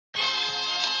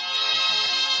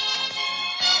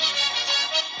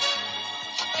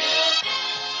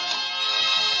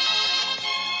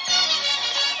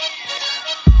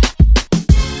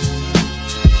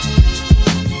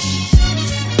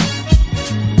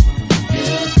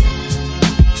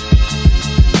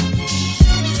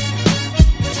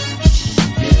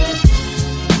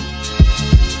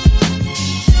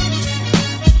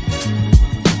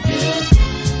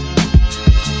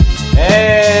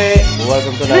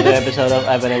another episode of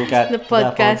Ivan and Kat, The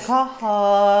podcast.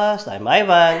 podcast. I'm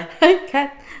Ivan. Hi,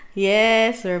 Kat.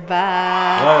 Yes, we're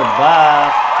back. We're back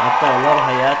after a long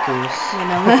hiatus. Yun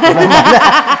naman.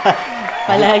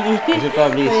 Palagi. Kasi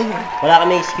probably, wala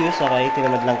kami excuse, okay?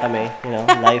 Tinamad lang kami. You know,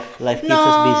 life keeps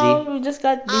us busy. We just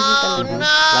got busy talaga.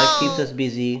 Life keeps us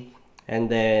busy. And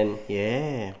then,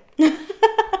 yeah.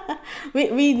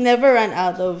 We never run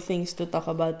out of things to talk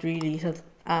about, really. So,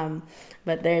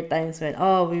 but there are times when,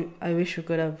 I wish we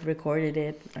could have recorded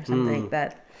it or something like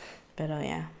that. Pero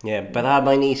yeah. Yeah, pero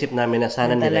habang iniisip namin na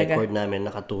sana Talaga. ni-record namin,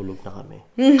 nakatulog na kami.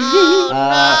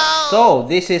 So,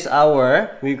 this is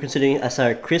we're considering as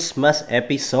our Christmas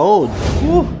episode.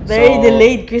 Very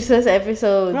delayed Christmas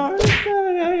episode.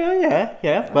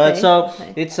 Yeah. But Okay. so,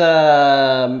 it's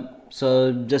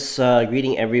so just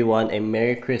greeting everyone a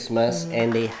Merry Christmas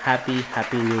and a Happy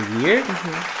New Year.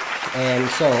 And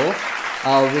so,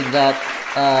 with that,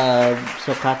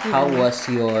 so Kat, how was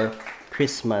your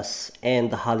Christmas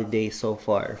and the holiday so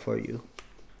far for you?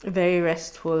 Very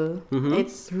restful.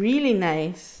 It's really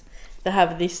nice to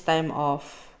have this time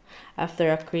off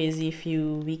after a crazy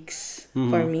few weeks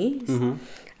for me.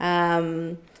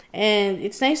 And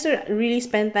it's nice to really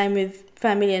spend time with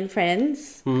family and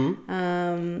friends.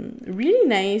 Really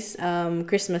nice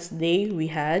Christmas day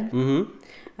we had.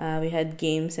 We had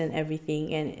games and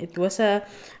everything, and it was a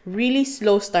really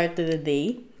slow start to the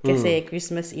day. Kasi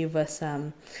Christmas Eve was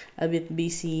a bit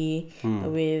busy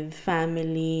with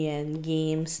family and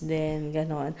games then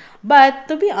ganon. But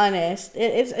to be honest,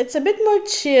 it's a bit more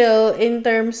chill in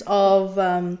terms of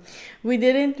we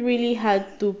didn't really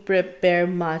had to prepare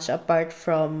much apart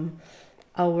from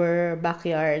our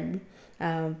backyard.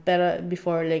 Pero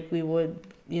before, like, we would,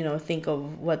 think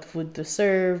of what food to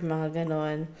serve, mga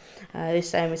ganon.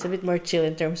 This time it's a bit more chill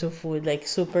in terms of food, like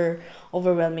super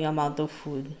overwhelming amount of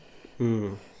food.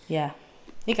 Yeah.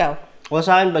 Ikaw? Well,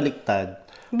 sa akin baliktad.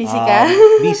 Busy ka?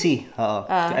 Busy. Oo.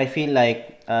 I feel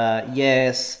like,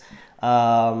 yes,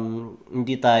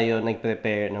 hindi tayo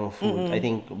nag-prepare ng food. I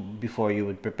think before you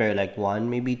would prepare like one,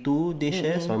 maybe two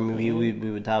dishes, or maybe we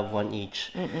would have one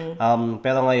each.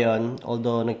 Pero ngayon,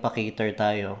 although nagpa-cater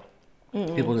tayo,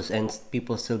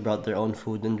 people still brought their own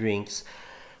food and drinks.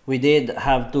 I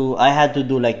had to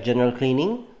do like general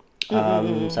cleaning.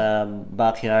 Sa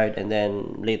backyard, and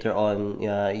then later on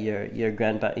your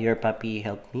papi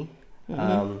helped me,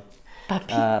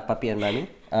 papi and mommy,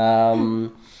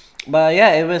 but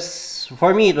yeah, it was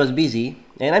busy,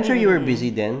 and I'm sure you were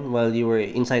busy then while you were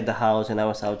inside the house and I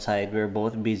was outside. We were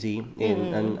both busy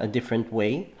in a different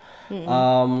way,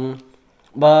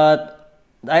 but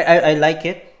I like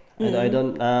it. I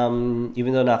don't,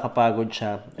 even though nakakapagod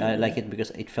siya, I like it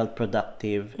because it felt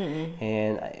productive,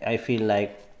 and I feel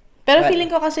like. Pero feeling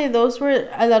ko kasi those were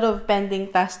a lot of pending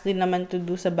tasks din naman to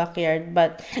do sa backyard.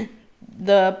 But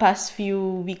the past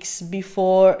few weeks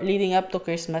before, leading up to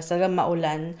Christmas, talaga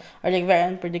maulan. Or like very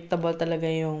unpredictable talaga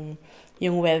yung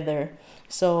weather.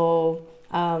 So,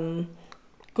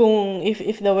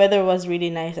 if the weather was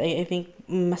really nice, I think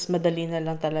mas madali na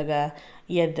lang talaga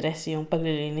i-address yung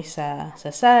paglilinis sa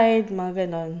side, mga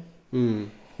ganon.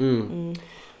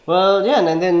 Well, yeah,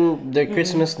 and then the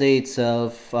Christmas day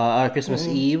itself, our Christmas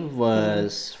Eve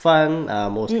was fun,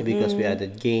 mostly because we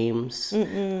added games,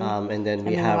 and then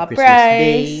we And have mga Christmas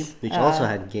Day, prize. which also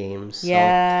had games.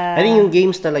 Yeah. So, I think yung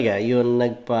games talaga, yun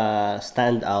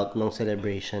nagpa-stand out ng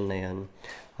celebration na yun.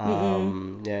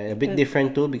 Yeah, a bit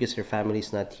different too because your family's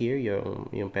not here,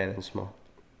 yung parents mo.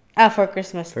 For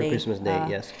Christmas Day. For Christmas Day,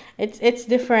 yes. It's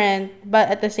different, but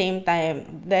at the same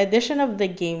time, the addition of the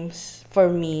games for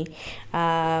me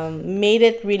made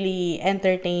it really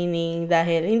entertaining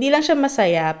dahil hindi lang siya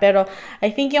masaya, pero I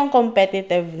think yung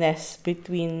competitiveness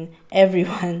between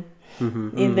everyone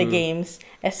in the games,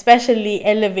 especially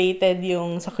elevated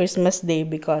yung sa Christmas Day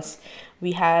because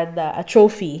we had a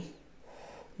trophy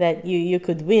that you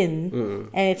could win,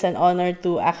 and it's an honor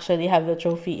to actually have the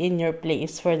trophy in your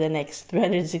place for the next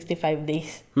 365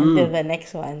 days until the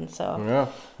next one. So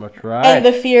Yeah, that's right. and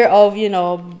the fear of,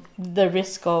 the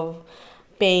risk of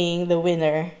paying the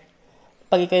winner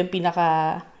pag ikaw yung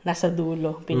pinaka nasa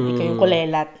dulo, ikaw yung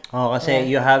kulelat. Oh, kasi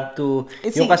you have to,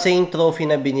 yung trophy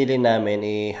na binili namin,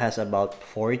 it has about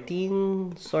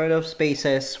 14 sort of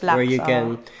spaces where you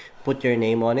can put your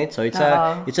name on it. So it's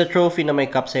a trophy na may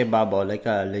cup sa ibabaw, like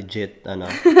a legit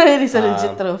It is a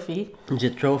legit trophy.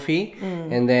 Legit trophy.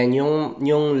 And then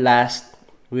yung last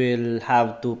will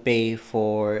have to pay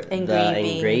for the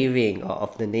engraving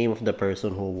of the name of the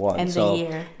person who won. And the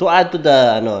year. To add to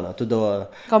the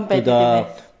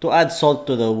Competitiveness. to add salt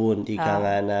to the wound, ika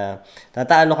nga na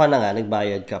tatalo ka na nga,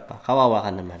 nagbayad ka pa. Kawawa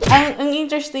ka naman. Ang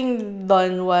interesting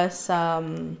doon was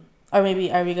Or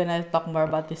maybe, are we gonna talk more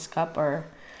about this cup or...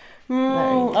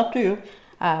 Up to you.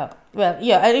 Well,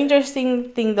 yeah, an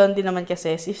interesting thing doon din naman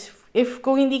kasi is if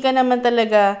kung hindi ka naman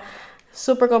talaga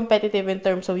super competitive in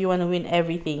terms of you wanna win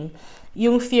everything,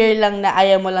 yung fear lang na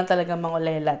ayaw mo lang talaga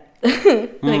mangulelat.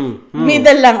 Like,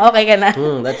 middle lang, okay ka na.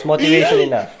 That's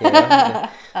motivation enough. You know?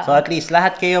 So at least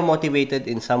lahat kayo motivated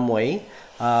in some way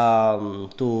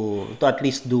to at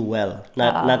least do well.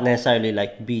 Not necessarily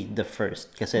like be the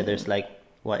first. Kasi there's like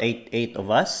eight of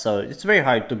us, so it's very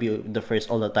hard to be the first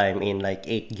all the time in like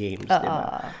 8 games,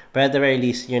 diba? But at the very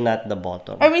least, you're not the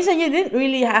bottom. Or minsan you didn't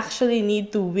really actually need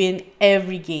to win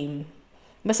every game.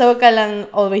 Basta wag ka lang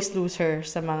always loser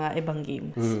sa mga ibang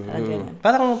games.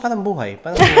 Parang buhay.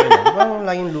 Parang buhay lang. Parang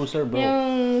laging loser, bro.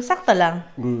 Yung sakto lang.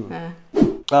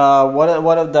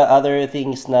 One of the other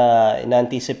things na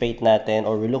in-anticipate natin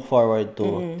or we look forward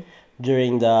to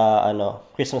during the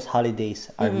Christmas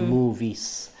holidays are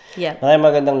movies. Yeah. Maraming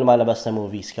magandang lumalabas na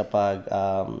movies kapag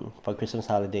pag Christmas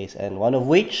holidays, and one of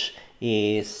which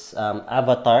is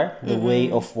Avatar: The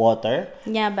Way of Water.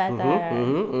 Yeah, Avatar.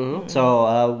 So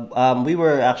we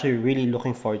were actually really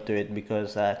looking forward to it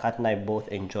because Kat and I both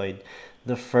enjoyed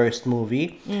the first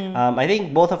movie. I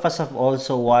think both of us have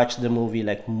also watched the movie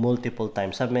like multiple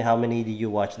times. How many did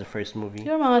you watch the first movie?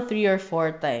 Yung mga 3 or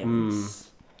 4 times.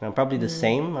 Probably the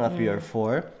same, mga 3 or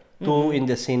 4. 2 in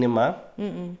the cinema.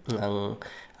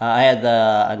 I had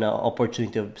the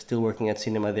opportunity of still working at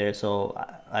cinema there, so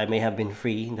I may have been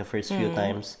free the first few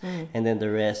times, and then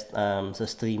the rest sa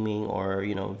streaming or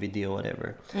video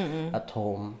whatever at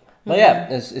home. But yeah,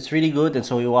 it's really good, and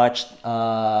so we watched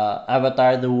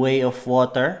Avatar: The Way of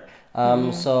Water.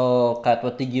 So Kat,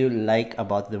 what did you like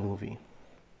about the movie?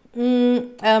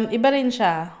 Iba rin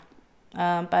siya.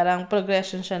 Parang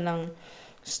progression siya ng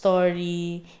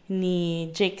story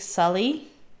ni Jake Sully.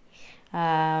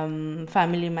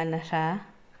 Family man na siya,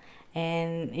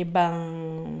 and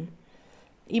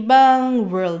ibang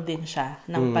world din siya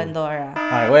ng Pandora.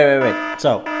 Alright, wait.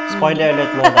 So, spoiler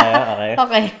alert muna tayo, okay?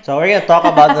 Okay. So, we're gonna talk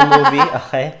about the movie,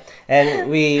 okay?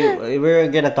 And we're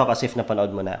gonna talk as if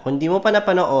napanood mo na. Kung di mo pa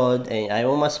napanood,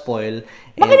 ayaw mo ma-spoil.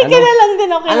 Makinig ka na lang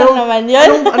din, okay lang naman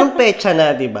yun. Anong petsa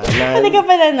na, diba? Hindi ka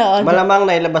pa nanood.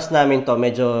 Malamang nailabas namin to,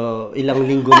 medyo ilang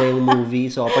linggo na yung movie.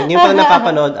 So, pag di mo pa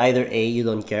napapanood, either A, you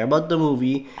don't care about the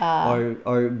movie,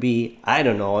 or B, I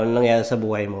don't know, ano nangyari sa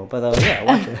buhay mo. Pero yeah,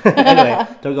 watch it. Anyway,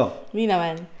 so go. Hindi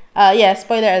naman. Yeah,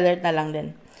 spoiler alert na lang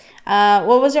din.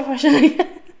 What was your question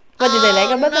again? What did I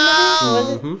like about the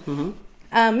movie?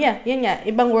 Yeah, yun nga.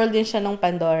 Ibang world din siya ng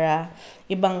Pandora.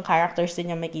 Ibang characters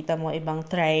din yung makita mo. Ibang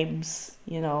tribes,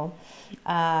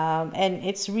 and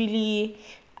it's really,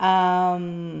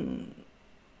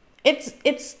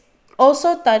 it's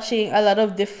also touching a lot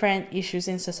of different issues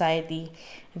in society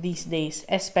these days,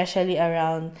 especially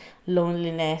around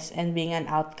loneliness and being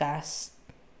an outcast.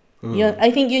 Yun, I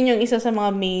think yun yung isa sa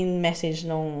mga main message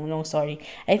nung story.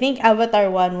 I think Avatar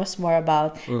 1 was more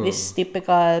about this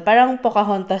typical, parang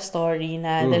Pocahontas story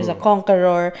na there's a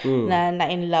conqueror na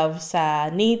in love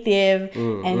sa native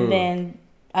and then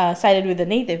sided with the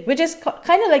native, which is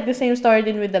kind of like the same story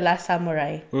din with The Last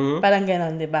Samurai. Parang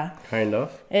ganon, di ba? Kind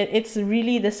of. It's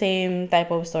really the same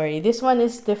type of story. This one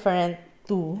is different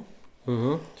too.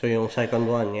 So yung second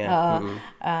one, yeah.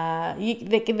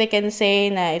 They can say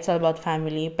na it's all about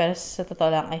family, pero sa totoo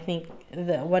lang, I think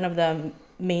one of the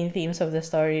main themes of the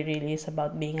story really is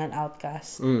about being an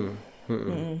outcast.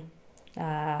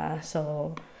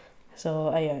 So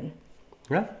ayun.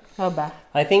 Yeah. How ba?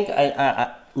 I think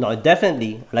I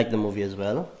definitely like the movie as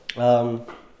well.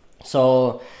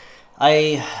 So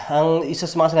ang isa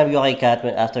sa mga sinabi ko kay Kat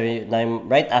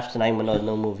right after na manood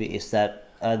ng movie is that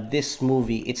this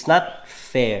movie, it's not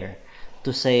fair to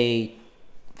say,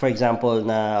 for example,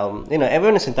 na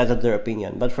everyone is entitled to their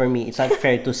opinion, but for me, it's not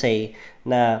fair to say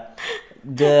na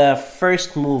the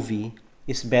first movie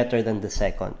is better than the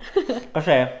second.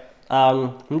 Kasi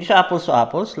hindi siya apples to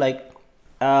apples. Like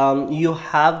you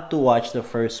have to watch the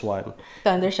first one to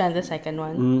understand the second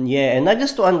one. Yeah, and not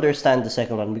just to understand the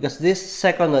second one, because this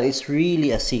second one is really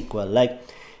a sequel. Like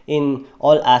in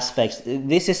all aspects,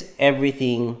 this is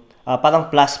everything.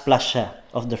 Parang plus siya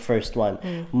of the first one.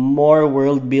 More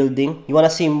world building. You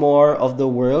wanna see more of the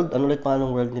world? Ano ulit pa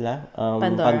ng world nila?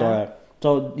 Pandora.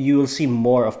 So you will see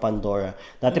more of Pandora.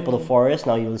 Dati puro forest,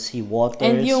 now you will see waters,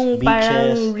 and yung beaches.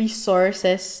 Parang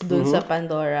resources dun sa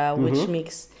Pandora, which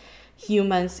makes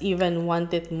humans even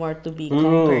want it more to be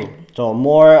conquered. So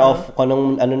more of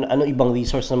kung ano ibang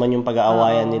resource naman yung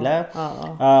pag-aawayan nila.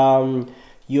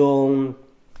 Yung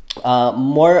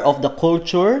more of the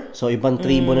culture. So, ibang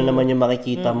tribo na naman yung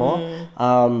makikita mo.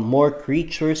 More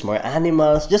creatures, more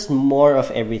animals, just more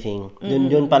of everything.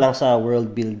 Yun pa lang sa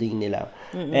world building nila.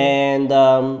 And,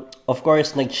 of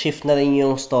course, nag-shift na rin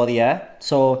yung storya.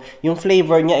 So, yung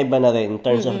flavor niya iba na rin in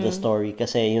terms of the story.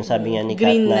 Kasi yung sabi nga ni Kat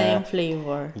green na... na yung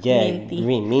flavor. Yeah, minty.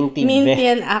 Green. Minty. Minty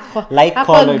and ako. Light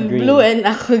ako colored green. blue and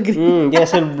ako green.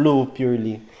 Yes, and blue,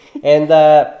 purely. And,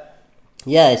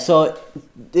 yeah, so...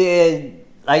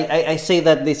 I say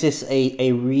that this is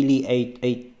a really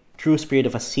a true spirit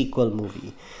of a sequel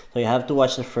movie. So you have to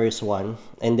watch the first one,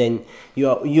 and then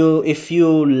you if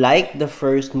you like the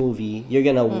first movie, you're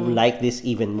gonna like this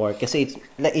even more because it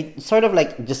sort of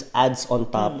like just adds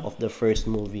on top of the first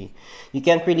movie. You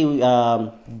can't really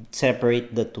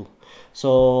separate the two.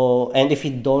 So, and if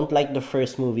you don't like the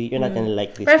first movie, you're not gonna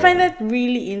like this. But I find that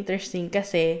really interesting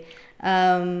kasi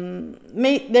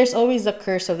there's always the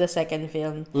curse of the second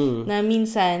film na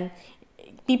minsan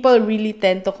people really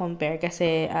tend to compare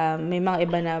kasi may mga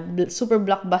iba na super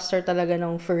blockbuster talaga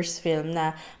ng first film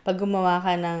na pag gumawa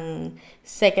ka ng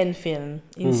second film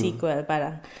in sequel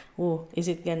parang is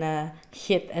it gonna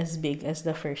hit as big as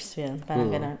the first film parang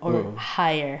ganun or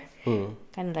higher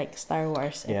kind of like Star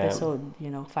Wars episode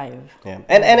 5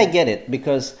 and I get it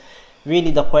because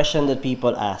really the question that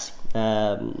people ask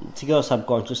siguro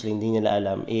subconsciously hindi nila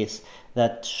alam is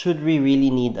that should we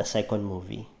really need a second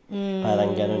movie?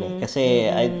 Parang ganun eh. Kasi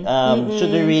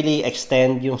should we really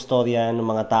extend yung storya ng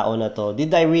mga tao na to?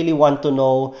 Did I really want to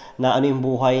know na ano yung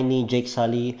buhay ni Jake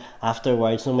Sully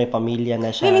afterwards nung may pamilya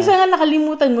na siya? Minsan nga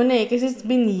nakalimutan mo na eh kasi it's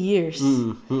been years.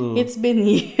 It's been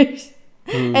years.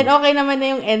 And okay naman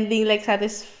na yung ending, like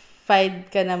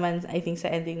satisfied ka naman I think sa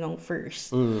ending ng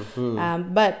first.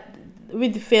 But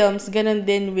with films, ganun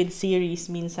din with series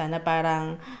minsan na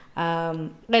parang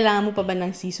kailangan mo pa ba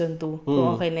ng season 2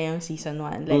 kung okay na yung season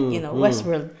 1 like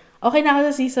Westworld okay na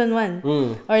ako sa season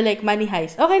 1 or like Money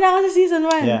Heist okay na ako sa season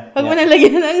 1 pag mo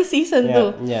nalagyan ng season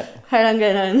 2 parang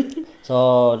ganun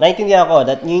so naintindihan ko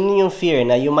that yun yung fear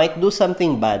na you might do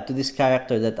something bad to this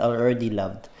character that I already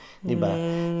loved. Diba?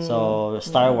 So,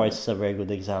 Star Wars is a very good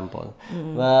example.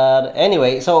 But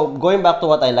anyway, so going back to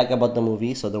what I like about the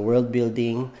movie, so the world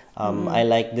building, I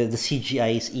like the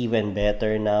CGI is even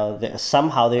better now.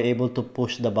 Somehow they're able to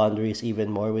push the boundaries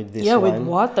even more with this one. Yeah, with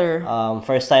water.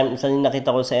 First time, nakita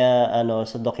ko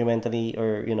sa documentary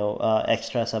or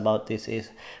extras about this is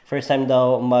first time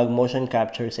daw mag-motion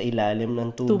capture sa ilalim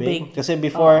ng tubig. Kasi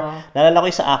before, naalala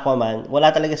ko sa Aquaman, wala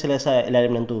talaga sila sa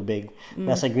ilalim ng tubig.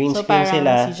 Nasa green screen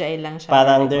sila. CGI lang siya.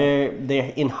 Parang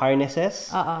they're in harnesses.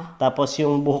 Tapos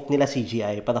yung buhok nila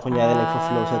CGI. Parang kunyari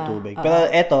nagfo-flow sa tubig. Pero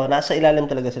eto, nasa ilalim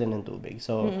talaga sila ng tubig.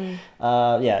 So,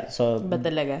 so ba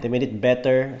talaga? they made it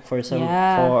better for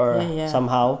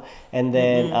somehow. And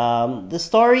then, the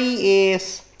story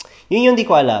is, yun yung di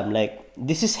ko alam. Like,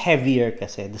 this is heavier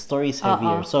kasi. The story is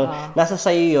heavier. So, nasa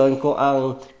sa'yo yun kung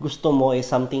ang gusto mo is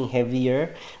something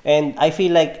heavier. And I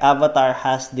feel like Avatar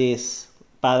has this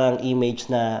parang image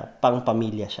na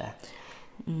pang-pamilya siya.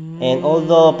 And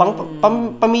although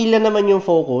pamilya naman yung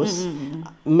focus,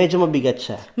 medyo mabigat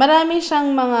siya. Marami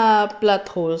siyang mga plot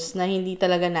holes na hindi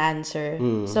talaga na-answer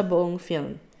sa buong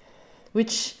film.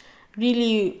 Which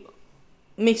really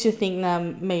makes you think na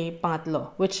may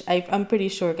pangatlo. Which I'm pretty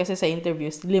sure kasi sa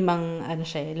interviews, 5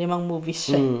 movies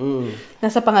siya.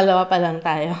 Nasa pangalawa pa lang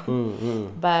tayo.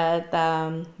 But,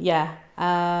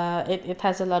 it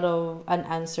has a lot of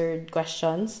unanswered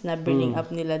questions na bringing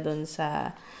up nila dun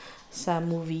sa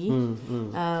movie.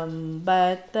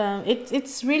 But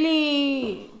it's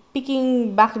really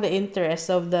picking back the interest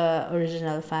of the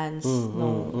original fans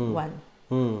nung one.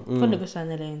 Kung nagustuhan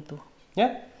nila yung 2.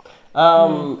 Yeah.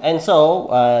 And so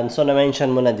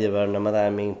na-mention mo na, di ba, na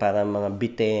maraming parang mga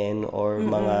bitin or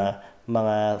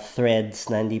mga threads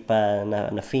na hindi pa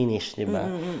na-finish, di ba?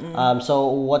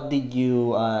 So, what did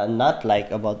you not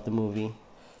like about the movie?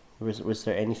 Was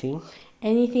there anything?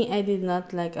 Anything I did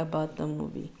not like about the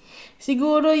movie?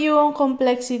 Siguro yung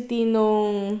complexity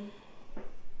nung...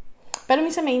 Pero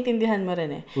minsan maintindihan mo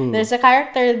rin eh. There's a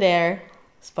character there,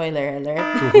 spoiler alert,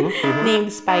 named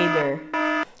Spider.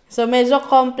 So, medyo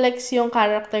complex yung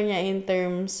character niya in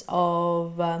terms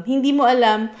of hindi mo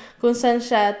alam kung saan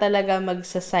siya talaga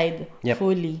magsa-side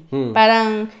fully.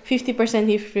 Parang 50%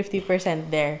 here, 50%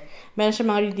 there. Meron siya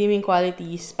mga redeeming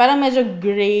qualities. Parang medyo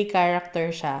gray character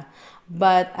siya.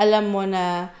 But alam mo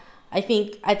na, I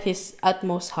think at his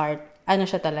utmost heart, ano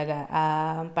siya talaga,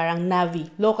 parang Na'vi.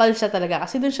 Local siya talaga.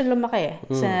 Kasi doon siya lumaki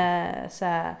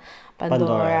sa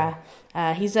Pandora.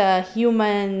 He's a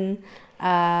human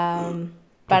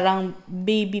parang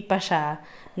baby pa siya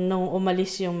nung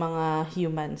umalis yung mga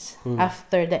humans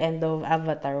after the end of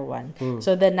Avatar 1.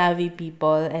 So, the Na'vi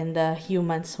people and the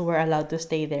humans who were allowed to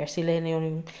stay there, sila na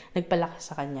yung nagpalaki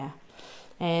sa kanya.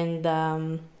 And,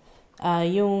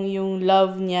 yung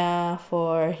love niya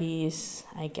for his,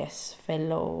 I guess,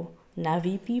 fellow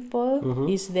Na'vi people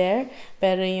is there.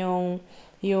 Pero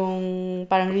yung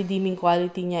parang redeeming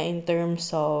quality niya in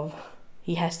terms of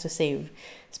he has to save.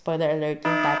 Spoiler alert,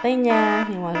 yung tatay niya,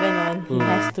 yung mga ganon. He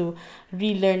has to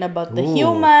relearn about the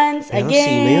humans pero again.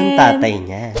 Sino yung tatay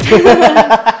niya?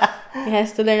 He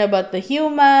has to learn about the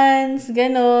humans,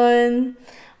 ganon.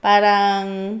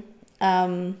 Parang,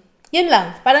 yun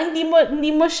lang. Parang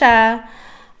hindi mo siya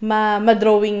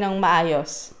ma-drawing ng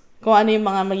maayos. Kung ano yung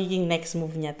mga magiging next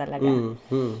move niya talaga.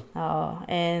 Oo.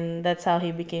 And that's how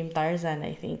he became Tarzan,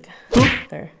 I think.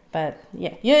 But,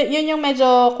 yeah. Yun yung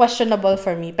medyo questionable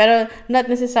for me. Pero,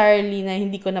 not necessarily na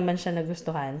hindi ko naman siya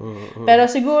nagustuhan. Pero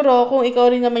siguro, kung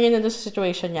ikaw rin naman yun nandun sa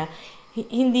situation niya,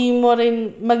 hindi mo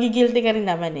rin, magigilty ka rin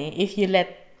naman if you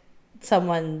let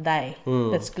someone die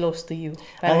that's close to you.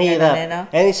 Ang hirap. No?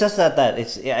 And it's just not that.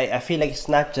 I feel like it's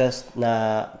not just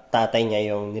na tatay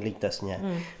niya yung niligtas niya.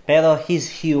 Pero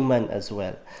he's human as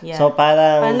well. Yeah. So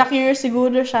parang na-curious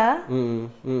siguro siya.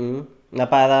 Na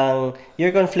parang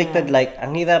you're conflicted like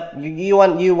ang hirap you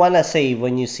wanna save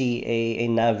when you see a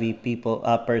Na'vi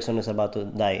person who's about to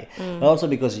die. But also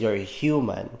because you're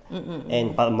human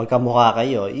and magkamukha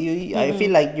kayo, I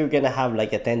feel like you're gonna have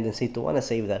like a tendency to wanna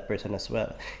save that person as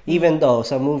well. Even though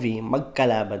sa movie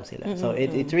magkalaban sila. So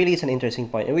it really is an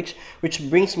interesting point, which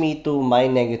brings me to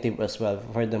my negative as well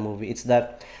for the movie. It's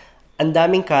that ang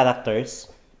daming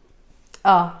characters.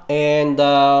 And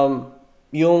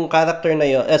yung character na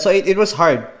yun, so it was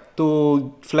hard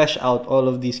to flesh out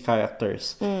all of these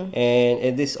characters.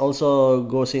 And this also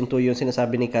goes into yung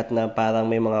sinasabi ni Kat na parang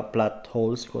may mga plot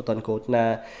holes, quote-unquote,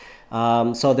 na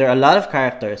so there are a lot of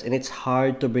characters and it's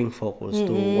hard to bring focus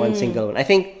to one single one. I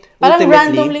think parang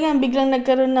randomly nga, biglang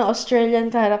nagkaroon ng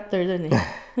Australian character dun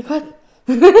Like, what?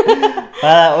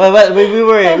 Well,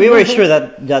 we were sure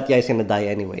that guy is gonna die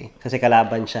anyway kasi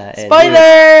kalaban siya and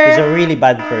spoiler! He's a really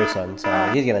bad person, so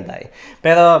he's gonna die.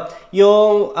 Pero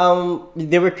yung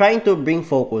they were trying to bring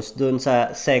focus dun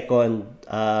sa second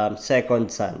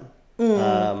son.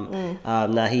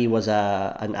 Na he was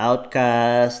an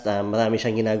outcast, marami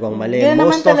siyang ginagawang mali. Ganun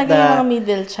naman talaga yung mga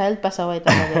middle child, pasaway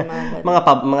talaga yung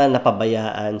mga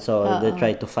napabayaan, so they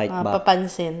try to fight back.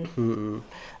 Papansin.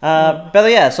 Pero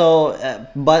yeah, so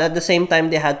but at the same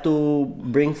time they had to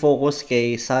bring focus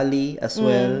kay Sally as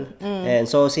well. And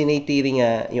so si Neytiri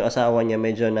nga, yung asawa niya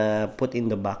medyo na put in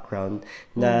the background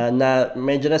na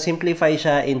medyo na simplify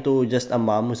siya into just a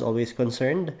mom who's always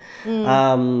concerned.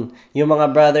 Yung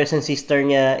mga brothers and sister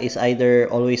niya is either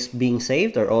always being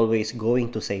saved or always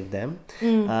going to save them.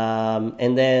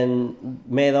 And then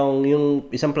merong yung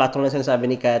isang plot hole na sinasabi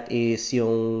ni Kat is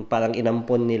yung parang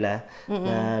inampon nila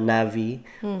na Na'vi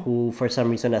who for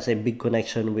some reason has a big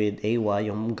connection with Eywa,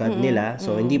 yung god nila.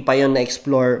 So hindi pa yun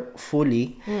na-explore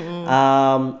fully.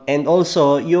 And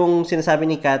also yung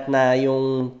sinasabi ni Kat na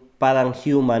yung parang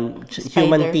human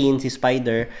teen, si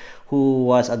Spider, who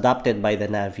was adopted by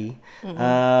the Na'vi.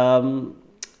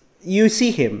 You see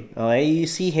him, okay? You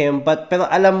see him, pero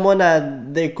alam mo na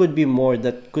there could be more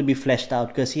that could be fleshed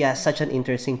out because he has such an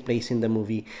interesting place in the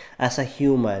movie as a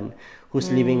human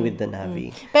who's living with the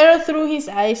Na'vi. Pero through his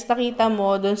eyes, nakita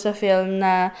mo dun sa film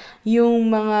na yung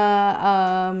mga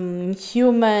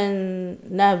human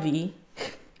Na'vi,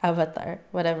 Avatar,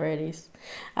 whatever it is,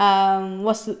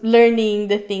 was learning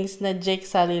the things na Jake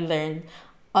Sully learned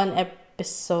on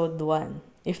episode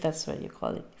 1, if that's what you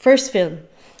call it. First film.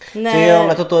 So yung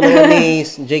natutunan ni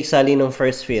Jake Sully nung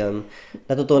first film,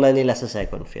 natutunan nila sa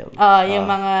second film. Yung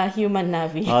mga human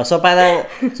Na'vi.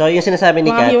 So yung sinasabi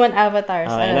ni Kat, mga human avatars.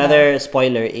 Another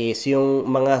spoiler is yung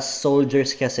mga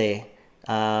soldiers kasi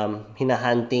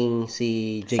hinahunting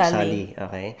si Jake Sully.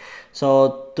 Okay?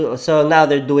 So now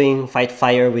they're doing fight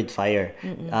fire with fire.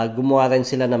 Gumawa rin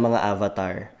sila ng mga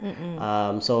avatar.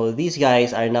 So these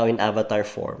guys are now in avatar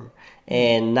form.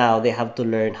 And now they have to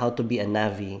learn how to be a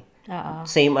Na'vi.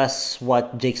 Same as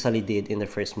what Jake Sully did in the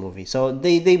first movie. So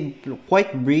they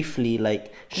quite briefly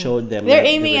like showed them. They're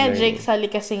aiming at Jake Sully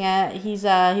kasi nga he's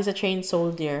a trained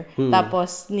soldier.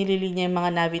 Tapos nilili niya yung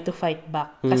mga Na'vi to fight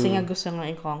back kasi nga gusto nga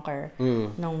i-conquer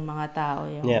ng mga tao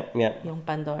yung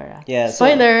Pandora. Yeah,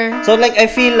 spoiler. So like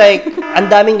I feel like ang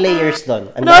daming layers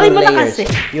doon. Panoorin mo na kasi.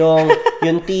 Yung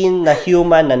yung teen na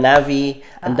human na Na'vi,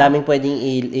 ang daming pwedeng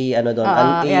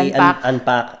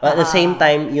unpack. At the same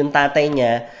time, yung tatay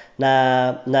niya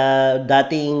na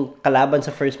dating kalaban sa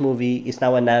first movie is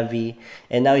now a Na'vi,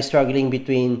 and now he's struggling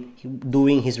between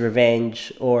doing his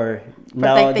revenge or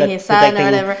protecting his son or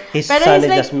whatever. His Pero son he's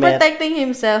like just met. protecting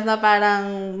himself na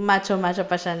parang macho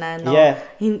pa siya na, no? Yeah.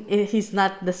 He's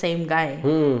not the same guy.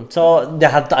 So, they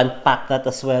have to unpack that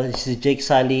as well. Si Jake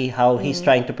Sully, how he's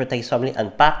trying to protect his family,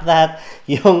 unpack that.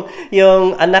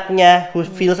 Yung anak niya, who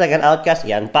feels like an outcast,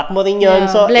 unpack mo rin yun. Yeah,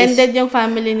 So, blended yung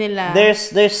family nila.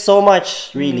 There's so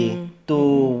much, really,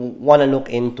 to want to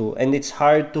look into. And it's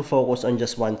hard to focus on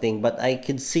just one thing. But I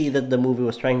could see that the movie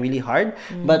was trying really hard.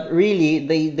 But really,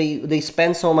 they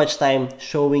spend so much time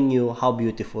showing you how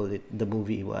beautiful the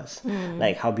movie was.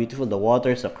 Like, how beautiful the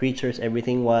waters, the creatures,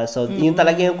 everything was. So, yun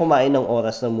talaga yung kumain ng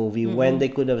oras ng movie when they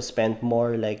could have spent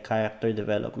more, like, character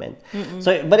development.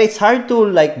 So, but it's hard to,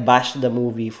 like, bash the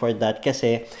movie for that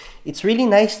kasi it's really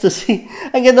nice to see.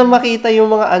 Ang ganda makita yung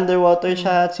mga underwater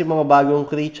shots, yung mga bagong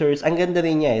creatures. Ang ganda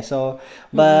rin niya eh. So,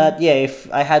 but yeah, if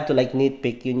I had to like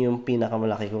nitpick, yun yung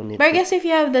pinakamalaki kong nitpick. But I guess if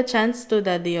you have the chance to,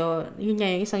 Dadio, yun nga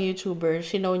yung isang YouTuber,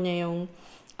 shinow niya yung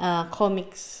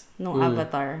comics ng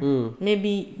Avatar.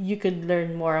 Maybe you could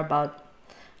learn more about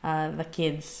the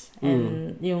kids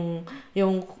and yung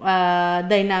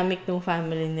dynamic ng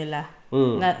family nila.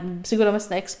 Na, siguro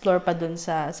mas na-explore pa dun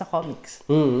sa comics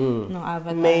ng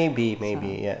Avatar. Maybe,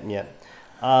 yeah.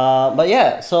 But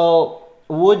yeah, so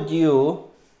would you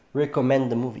recommend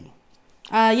the movie?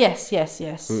 Yes.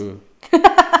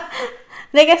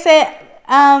 Like kasi,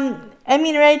 I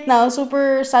mean right now,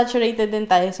 super saturated din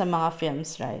tayo sa mga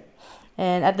films, right?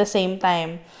 And at the same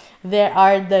time, there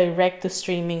are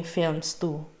direct-to-streaming films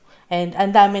too. And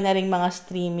ang dami na ring mga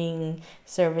streaming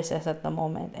services at the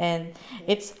moment. And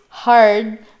it's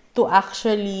hard to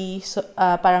actually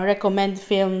parang recommend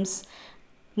films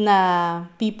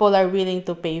na people are willing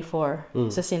to pay for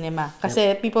sa cinema.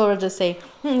 Kasi people will just say,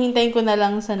 hintayin ko na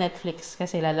lang sa Netflix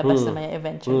kasi lalabas naman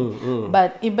eventually.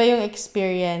 But iba yung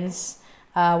experience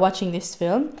watching this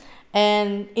film.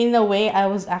 And in a way, I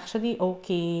was actually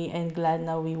okay and glad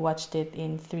na we watched it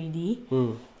in 3D.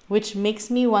 Which makes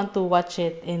me want to watch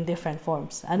it in different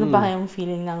forms. Ano ba kayong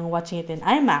feeling ng watching it in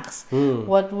IMAX?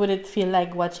 What would it feel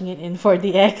like watching it in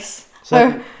 4DX? So,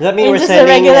 or does that mean in we're just a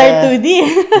sending, regular 2D?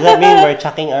 Does that mean we're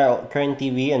chucking our current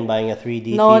TV and buying a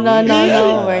 3D No, TV?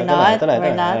 we're not.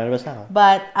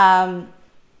 But,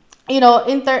 you know,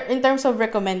 in terms of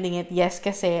recommending it, yes,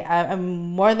 kasi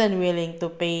I'm more than willing to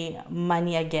pay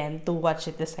money again to watch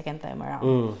it the second time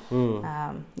around.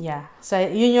 Yeah. So,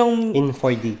 yun yung... In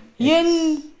 4D.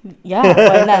 Yeah,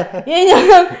 why not? Yun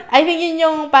yung, I think yun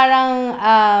yung parang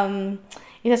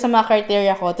isa sa mga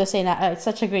criteria ko to say na it's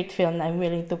such a great film na I'm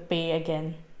willing to pay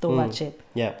again to watch it.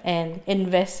 Yeah. And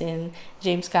invest in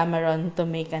James Cameron to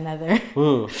make another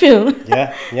film.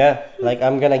 Yeah. Like,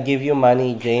 I'm gonna give you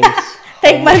money, James.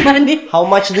 Take my money. How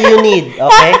much do you need?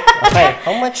 Okay.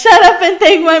 How much? Shut up and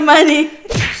take my money.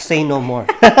 Say no more.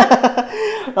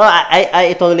 No,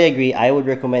 I totally agree. I would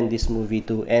recommend this movie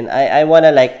too. And I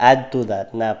wanna like add to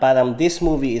that na parang this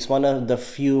movie is one of the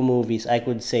few movies I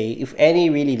could say, if any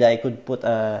really, that I could put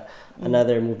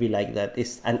another movie like that,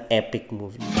 is an epic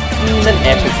movie. It's an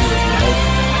epic movie.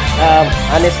 Like,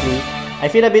 honestly, I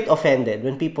feel a bit offended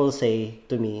when people say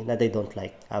to me na they don't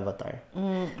like Avatar.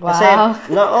 Wow. Kasi, parang,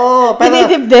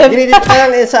 dinidibdib.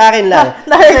 Parang sa akin lang.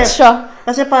 Na-hurt siya.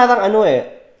 Kasi parang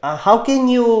how can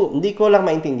you, hindi ko lang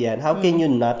maintindihan, how can you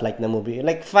not like the movie?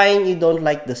 Like, fine, you don't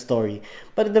like the story.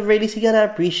 But at the very least, you gotta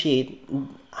appreciate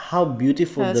how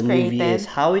beautiful the movie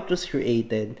is, how it was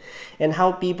created, and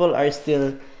how people are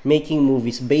still making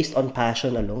movies based on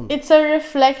passion alone. It's a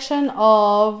reflection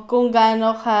of kung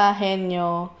gaano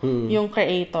ka-henyo yung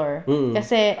creator.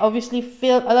 Kasi obviously,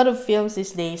 a lot of films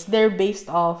these days, they're based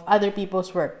off other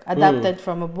people's work. Adapted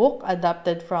from a book,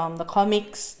 adapted from the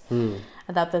comics,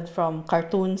 adapted from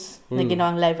cartoons na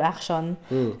ginawang live action.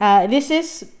 This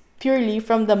is purely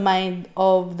from the mind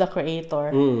of the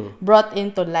creator, brought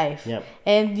into life. Yep.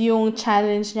 And yung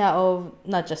challenge niya of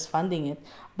not just funding it,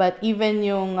 but even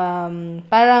yung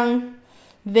parang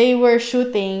they were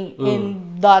shooting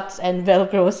in dots and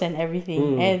velcros and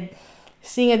everything, and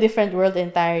seeing a different world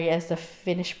entirely as the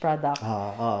finished product.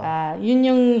 Yun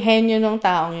yung henyo ng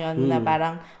taong yun na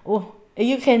parang,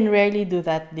 you can rarely do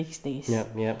that these days.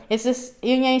 Yep. It's just,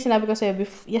 yun nga yung sinabi ko sa'yo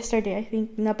yesterday, I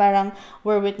think, na parang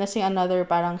we're witnessing another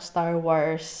parang Star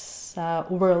Wars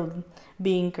world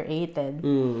being created.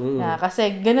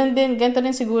 Kasi ganito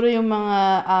din siguro yung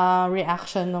mga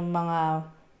reaction ng mga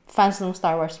fans ng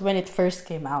Star Wars when it first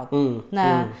came out.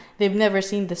 They've never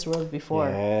seen this world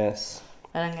before. Yes.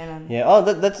 Parang ganun. Yeah,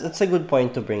 that's a good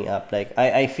point to bring up. Like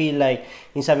I feel like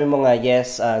yung sabi mo nga,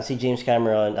 yes, si James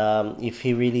Cameron, if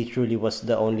he really truly was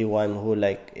the only one who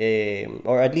like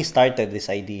or at least started this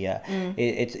idea,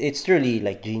 it's truly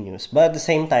like genius. But at the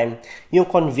same time, yung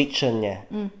conviction niya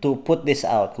to put this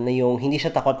out, na yung hindi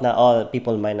siya takot na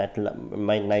people might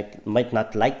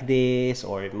not like this,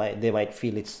 or they might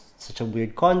feel it's such a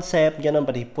weird concept, ganun,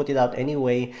 but he put it out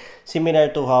anyway.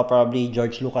 Similar to how probably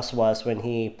George Lucas was when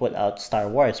he put out Star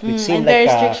Wars, which seemed and very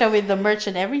like strict siya with the merch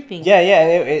and everything. yeah,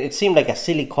 and it seemed like a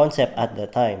silly concept at the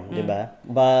time, diba?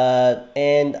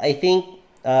 And I think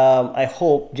I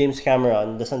hope James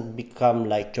Cameron doesn't become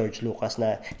like George Lucas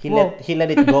na he let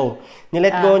it go.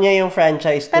 Nilet go niya yung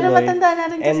franchise tuloy. Pero matanda na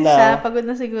rin kasi siya. Pagod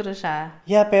na siguro siya.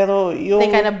 Yeah, pero yung they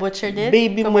kind of butchered it.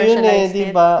 Baby mo yun di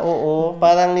ba? Oo.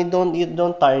 Parang you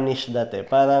don't tarnish that eh.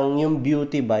 Parang yung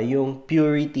beauty ba, yung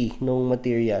purity ng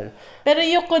material. Pero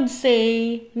you could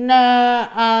say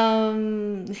na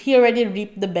he already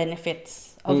reaped the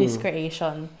benefits of his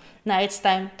creation. Na it's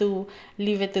time to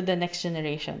leave it to the next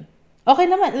generation. Okay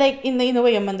naman, like in a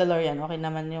way, yung Mandalorian, okay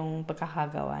naman yung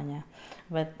pagkakagawa niya.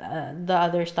 But the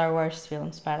other Star Wars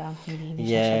films, parang hindi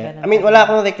siya ganun. I mean, wala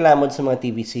akong reklamo sa mga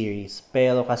TV series.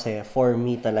 Pero kasi, for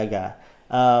me talaga,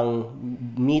 ang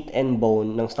meat and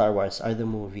bone ng Star Wars are the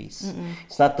movies.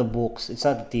 It's not the books, it's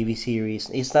not the TV series,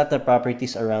 it's not the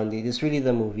properties around it, it's really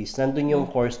the movies. Nandun yung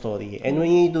core story. And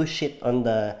when you do shit on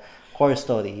the core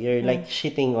story, you're like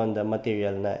shitting on the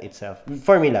material na itself.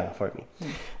 For me.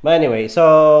 But anyway,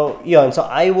 so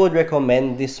I would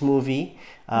recommend this movie.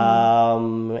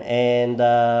 And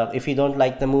if you don't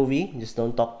like the movie, just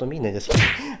don't talk to me. No, just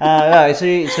no, it's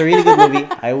a really good movie.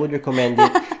 I would recommend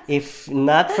it. If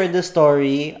not for the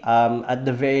story, at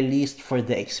the very least for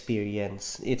the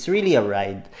experience. It's really a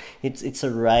ride. It's a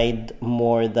ride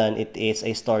more than it is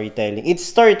a storytelling. It's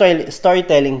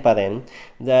storytelling pa rin.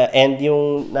 And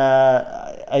yung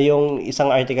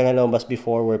isang article na lumabas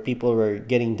before where people were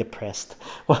getting depressed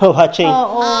while watching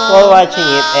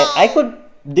it,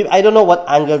 and I don't know what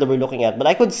angle they were looking at, but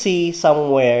I could see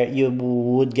somewhere you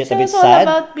would get a bit sad. It's all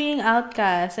about being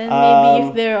outcast, and maybe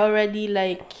if they're already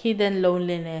like hidden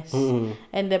loneliness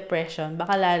and depression,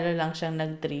 baka lalo lang siyang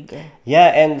nag-trigger. Yeah,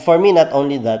 and for me, not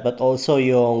only that, but also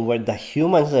where the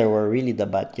humans there were really the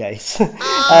bad guys.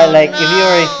 Like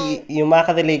if you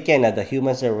makarelate ka na, the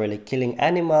humans there were like killing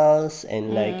animals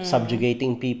and like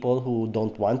subjugating people who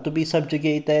don't want to be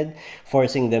subjugated,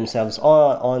 forcing themselves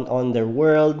on their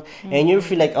world, and you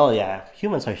feel like, oh yeah,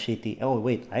 humans are shitty. Oh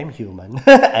wait, I'm human.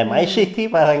 Am I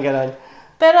shitty? Parang ganon.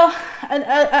 Pero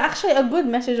actually, a good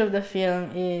message of the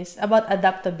film is about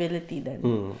adaptability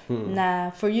then.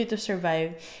 Na for you to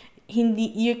survive,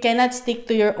 you cannot stick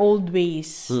to your old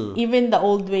ways. Even the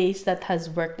old ways that has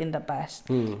worked in the past.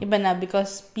 Iba na,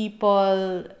 because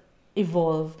people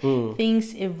evolve.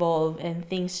 Things evolve and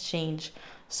things change.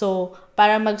 So,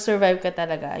 para mag-survive ka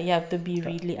talaga, you have to be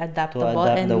really adaptable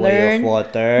and the learn way of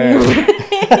water.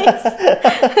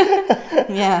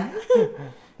 Yeah.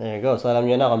 There you go. So, alam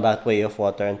nyo na kung bakit way of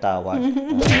water ang tawag.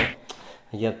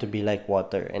 You have to be like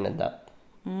water and adapt.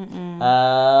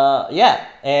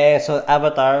 Yeah. So,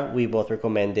 Avatar, we both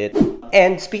recommend it.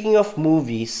 And speaking of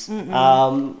movies,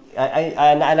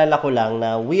 I naalala ko lang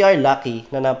na we are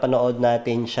lucky na napanood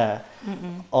natin siya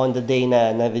on the day na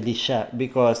na-release siya,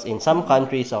 because in some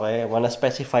countries, okay, I wanna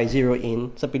specify zero in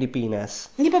sa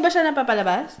Pilipinas. Hindi pa ba siya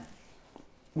napapalabas?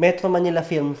 Metro Manila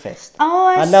Film Fest. Oh,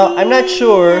 I see. Now, I'm not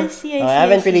sure. I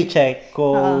haven't really see. checked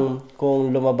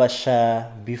kung lumabas siya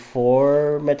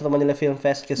before Metro Manila Film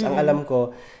Fest, kasi ang alam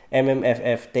ko,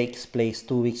 MMFF takes place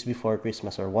 2 weeks before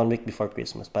Christmas or 1 week before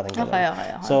Christmas, parang gano'n.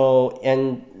 Okay. So,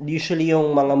 and usually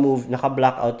yung mga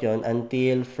naka-blackout yon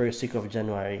until first week of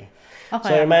January. Okay.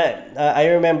 So, I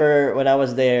remember when I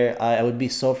was there, I would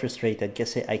be so frustrated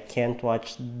kasi I can't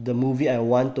watch the movie I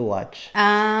want to watch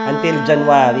until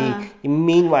January.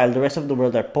 Meanwhile, the rest of the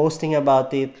world are posting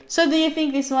about it. So, do you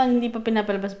think this one hindi pa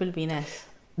pinapalabas Pilipinas?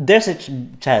 There's a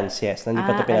chance, yes, na hindi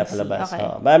pa ito pinapalabas.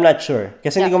 Okay. But I'm not sure.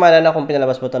 Kasi hindi ko maalala kung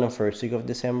pinalabas ba ito ng first week of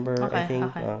December, I think.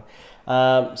 Okay.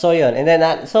 So, yun. And then,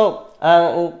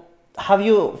 have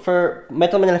you, for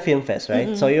Metro Manila Film Fest,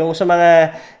 right? So, yung sa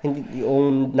mga,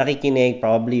 yung nakikinig,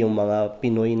 probably yung mga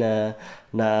Pinoy na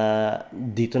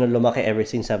dito na lumaki ever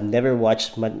since I've never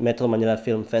watched Metro Manila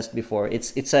Film Fest before.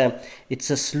 It's a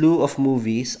slew of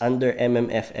movies under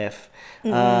MMFF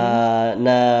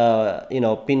na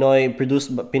Pinoy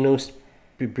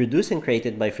produced and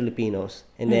created by Filipinos.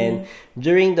 And then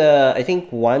during the, I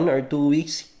think 1 or 2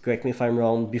 weeks, correct me if I'm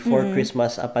wrong, before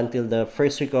Christmas up until the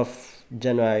first week of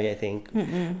January, I think.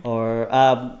 Or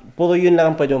puro yun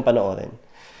lang ang pwede mong panoorin.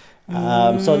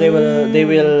 So they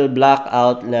will block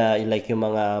out na like yung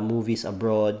mga movies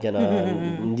abroad,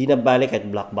 gano'n. Hindi na balik at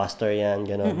blockbuster yan,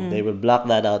 gano'n. They will block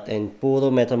that out and puro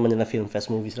Metro Manila Film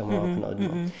Fest movies lang mapapanood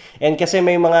mo. And kasi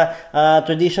may mga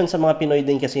tradition sa mga Pinoy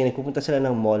din kasi nagpupunta sila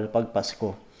ng mall pag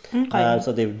Pasko. Okay.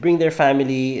 So they bring their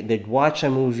family, they'd watch a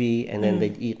movie, and then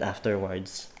they'd eat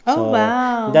afterwards. Oh, So,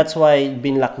 wow. that's why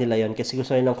binlock nila yon kasi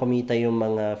gusto nilang kumita yung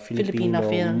mga Filipino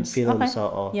films. Okay.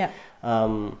 Oo. Yeah.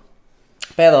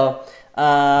 Pero,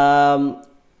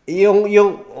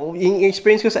 yung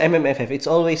experience ko sa MMFF, it's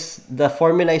always, the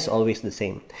formula is always the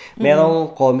same.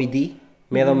 Merong comedy,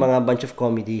 merong mga bunch of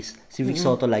comedies. Si Vic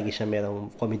Soto lagi siya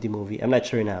merong comedy movie. I'm not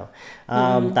sure now.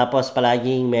 Tapos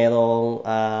palaging merong,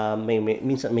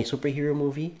 minsan may superhero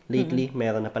movie lately,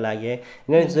 meron na palagi.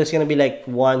 And then there's gonna be like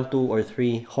 1, 2, or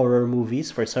 3 horror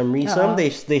movies. For some reason,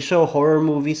 they show horror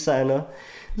movies sa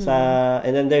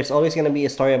and then there's always gonna be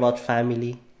a story about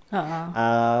family.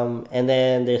 And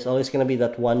then there's always gonna be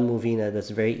that one movie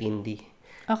that's very indie.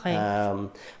 Okay.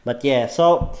 But yeah,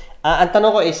 so ang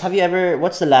tanong ko is,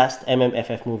 what's the last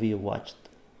MMFF movie you watched?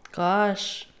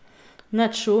 Gosh,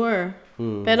 not sure.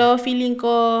 Pero feeling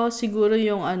ko siguro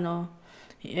yung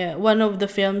one of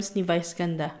the films ni Vice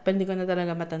Ganda. Pero hindi ko na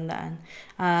talaga matandaan.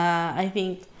 I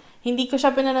think hindi ko siya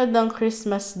pinanood ng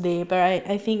Christmas Day, pero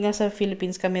I think nasa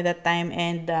Philippines kami that time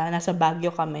and nasa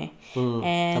Baguio kami. Sa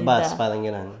And, bus, parang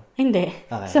yun. Hindi.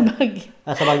 Okay. Sa Baguio.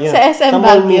 Sa Baguio. Sa SM Sa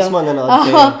mall Baguio. mismo nanood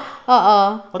kayo. Oo.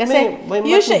 What Kasi made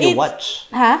you watch?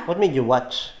 Ha? What made you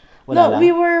watch? No, we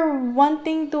were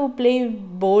wanting to play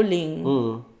bowling.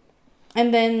 And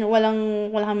then, wala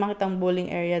kang makitang bowling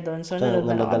area doon. So, nanood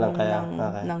na lang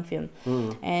ng film.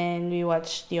 And we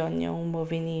watched yung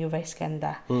movie ni Vice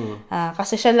Ganda.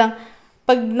 Kasi siya lang,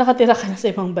 pag nakatira ka na sa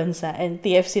ibang bansa and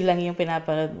TFC lang yung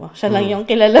pinapanood mo, siya lang yung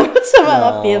kilala mo sa mga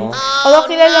film. Although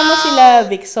kilala mo sila,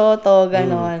 Vic Soto,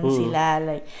 ganon, sila,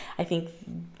 like, I think,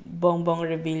 Bongbong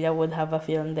Revilla would have a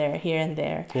film there, here and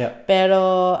there. Yeah.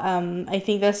 Pero, I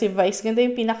think na si Vice Ganda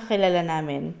yung pinakakilala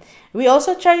namin. We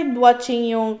also tried watching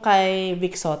yung kay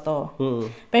Vic Soto.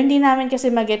 Pero hindi namin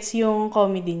kasi magets yung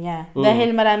comedy niya.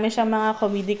 Dahil marami siyang mga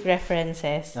comedic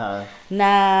references na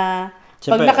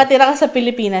pag nakatira ka sa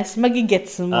Pilipinas,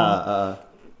 magigets mo.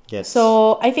 Yes.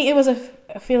 So, I think it was a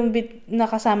film bit na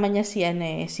kasama niya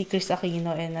si Chris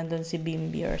Aquino and nandun si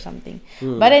Bimbi or something.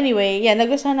 But anyway, yeah,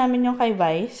 nagustuhan namin yung kay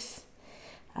Vice.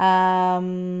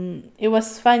 It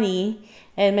was funny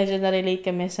and medyo na-relate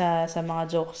kami sa mga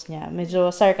jokes niya.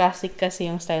 Medyo sarcastic kasi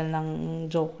yung style ng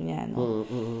joke niya, no.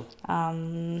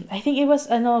 I think it was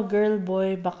girl,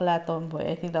 boy, bakla, tomboy.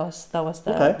 I think that was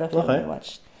the film we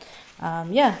watched.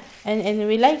 Yeah, and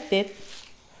we liked it.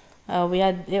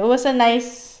 It was a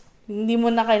nice, hindi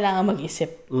mo na kailangan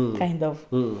mag-isip kind of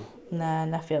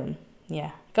na film.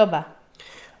 Yeah. Ikaw ba?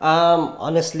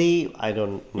 Honestly, I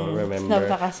don't remember.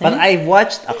 But I've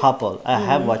watched a couple. I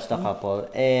have watched a couple,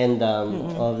 and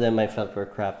all of them I felt were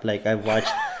crap. Like I've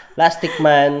watched Plastic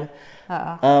Man.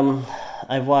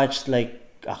 I've watched like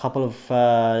a couple of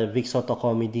Vic Soto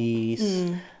comedies.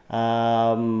 1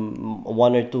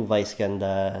 or 2 Vice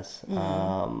Gandas.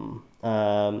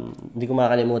 Hindi ko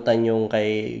makakalimutan yung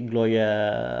kay Gloria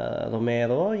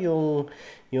Romero,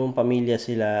 yung pamilya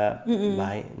sila,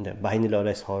 bahay ni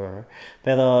Lola is horror.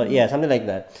 Pero yeah, something like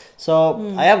that. So,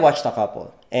 I have watched a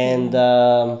couple. And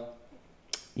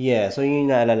yeah, so yun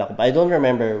yung naalala ko. But I don't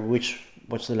remember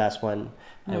what's the last one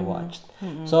I watched.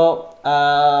 So,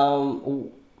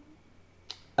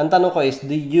 ang tanong ko is,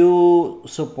 do you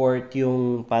support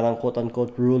yung parang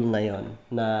quote-unquote rule na yon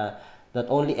na that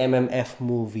only MMF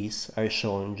movies are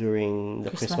shown during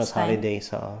the Christmas holidays?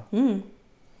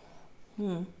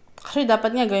 Actually,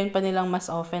 dapat nga gawin pa nilang mas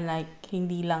often, like,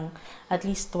 hindi lang at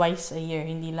least twice a year,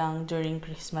 hindi lang during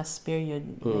Christmas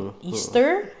period, like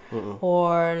Easter,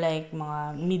 or like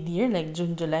mga mid-year, like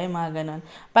June, July, mga ganon.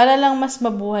 Para lang mas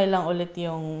mabuhay lang ulit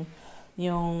yung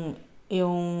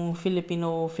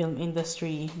Filipino film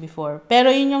industry before.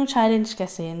 Pero yun yung challenge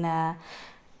kasi na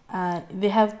they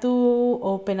have to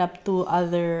open up to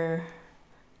other,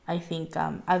 I think,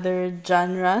 other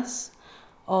genres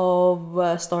of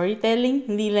storytelling.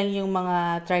 Hindi lang yung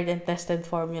mga tried and tested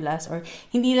formulas or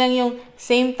hindi lang yung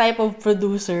same type of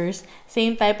producers,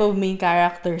 same type of main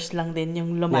characters lang din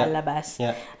yung lumalabas.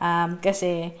 Yeah.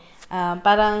 Kasi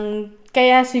parang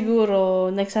kaya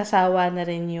siguro nagsasawa na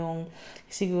rin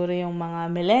siguro yung mga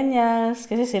millennials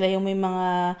kasi sila yung may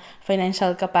mga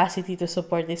financial capacity to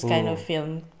support this kind of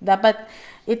film. Dapat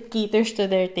it caters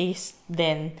to their taste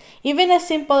then. Even as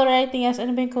simple writing as,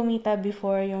 ano ba yung kumita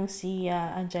before yung si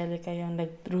Angelica, yung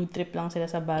nag-road trip lang sila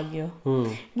sa Baguio.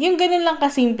 Yung ganun lang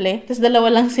kasimple, tapos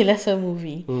dalawa lang sila sa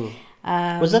movie.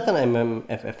 Was that an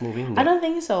MMFF movie? I don't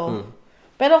think so.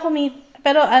 Pero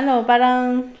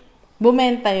parang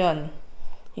bumenta yon.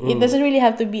 It doesn't really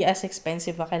have to be as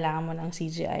expensive pa kailangan mo ng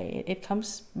CGI. It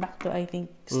comes back to, I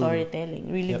think, storytelling.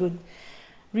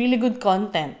 Really good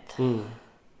content.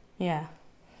 Yeah.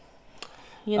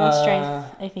 Yun ang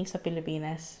strength, I think, sa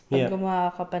Pilipinas. Pag gumawa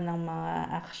ka pa ng mga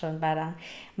action, parang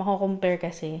mako-compare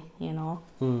kasi, you know?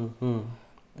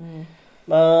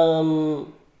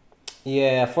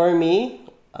 Yeah, for me,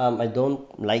 I don't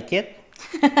like it.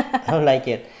 I don't like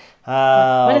it.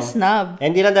 What a snob.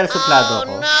 Hindi lang dahil suplado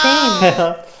ko. Shame.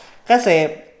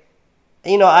 Kasi,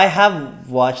 you know, I have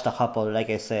watched a couple, like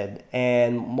I said,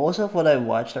 and most of what I've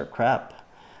watched are crap.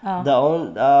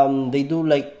 They do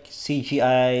like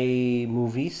CGI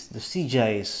movies. The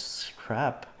CGI is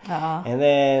crap. And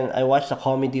then I watched the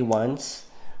comedy ones.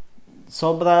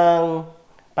 Sobrang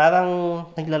parang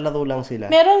naglalaro lang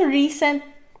sila. Merong recent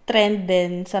trend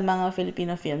din sa mga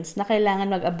Filipino films na kailangan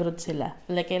mag-abroad sila.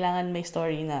 Like, kailangan may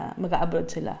story na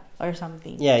mag-abroad sila or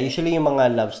something. Yeah, usually yung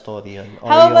mga love story yun.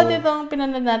 How about itong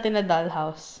pinanood natin na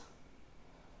Dollhouse?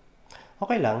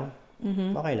 Okay lang.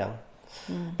 Okay lang.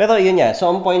 Pero yun nga,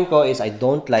 so ang point ko is I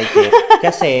don't like it.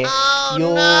 Kasi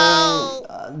yung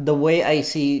the way I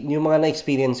see, yung mga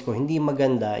na-experience ko, hindi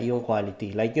maganda yung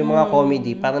quality. Like yung mga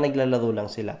comedy, parang naglalaro lang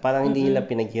sila. Parang hindi nila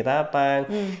pinaghirapan.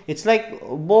 It's like,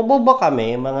 bobo ba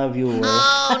kami, mga viewers,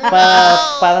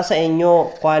 para sa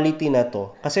inyo, quality na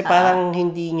to. Kasi parang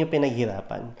hindi nyo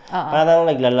pinaghirapan. Parang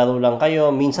naglalaro lang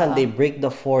kayo. Minsan, they break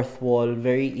the fourth wall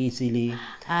very easily.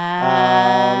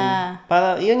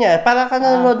 Para yun nga, para ka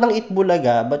nanonood ng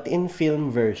Itbulaga but in film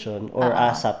version or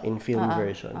ASAP in film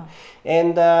version.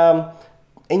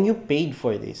 And you paid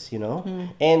for this, you know?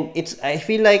 And I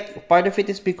feel like part of it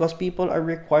is because people are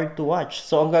required to watch.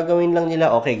 So ang gagawin lang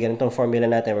nila, okay, ganitong formula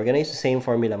natin. We're gonna use the same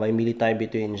formula. May mili tayo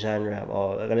between genre.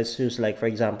 Or let's use like, for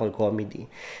example,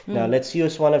 comedy. Now, let's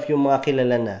use one of yung mga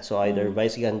kilala na. So either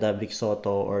Vice Ganda, Vic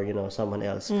Soto, or, you know, someone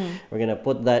else. We're gonna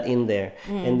put that in there.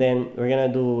 And then, we're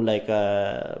gonna do like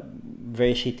a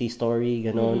very shitty story,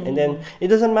 ganon. And then,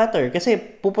 it doesn't matter. Kasi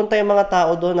pupunta yung mga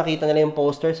tao doon, nakita nila yung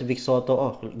posters, Vic Soto,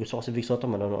 oh, gusto ko si Vic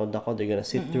Soto, manonood ako, they're gonna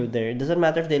sit through there. It doesn't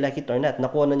matter if they like it or not.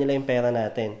 Nakuha na nila yung pera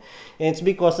natin. And it's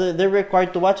because they're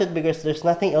required to watch it because there's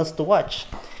nothing else to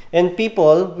watch. And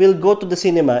people will go to the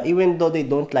cinema even though they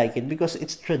don't like it because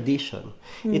it's tradition.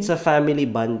 It's a family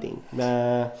bonding.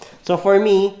 So for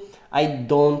me, I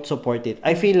don't support it.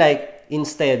 I feel like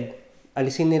instead,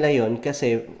 alisin nila yon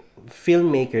kasi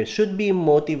filmmakers should be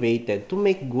motivated to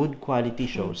make good quality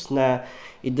shows na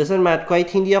it doesn't matter, kahit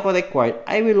hindi ako required,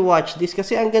 I will watch this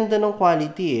kasi ang ganda ng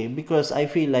quality because I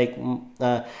feel like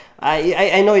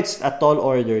I know it's a tall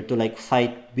order to like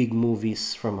fight big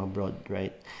movies from abroad,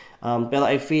 right? Pero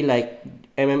I feel like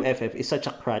MMFF is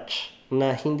such a crutch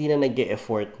na hindi na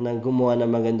nag-e-effort na gumawa ng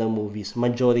magandang movies,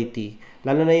 majority,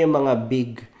 lalo na yung mga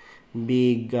big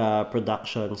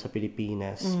production sa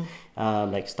Pilipinas,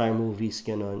 like Star Movies,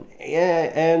 ganon.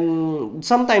 And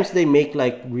sometimes they make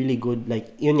like really good,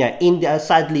 like yun nga,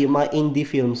 sadly yung mga indie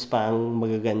films pa ang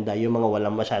magaganda, yung mga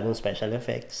walang masyadong special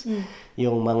effects,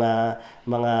 yung mga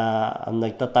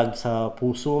nagtatag sa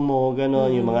puso mo,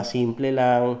 ganon, yung mga simple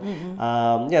lang.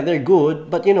 Yeah, they're good,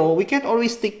 but you know, we can't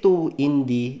always stick to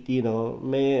indie, you know.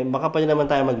 Baka pa naman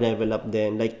tayo mag-level up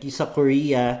din. Like sa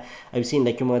Korea, I've seen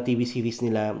like yung mga TV series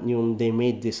nila, they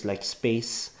made this like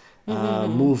space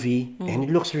movie and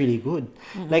it looks really good.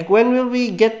 Like when will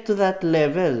we get to that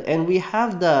level? And we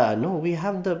have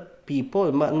the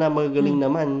people na magagaling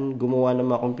naman gumawa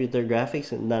ng mga computer graphics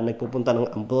na nagpupunta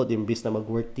ng abroad imbis na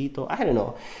mag-work dito. I don't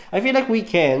know. I feel like we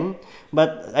can,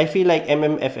 but I feel like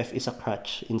MMFF is a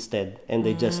crutch instead and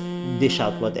they just dish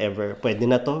out whatever. Pwede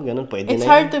na to, ganun, pwede It's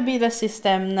na hard to be the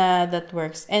system that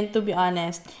works. And to be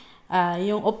honest,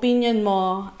 yung opinion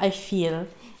mo, I feel,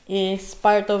 is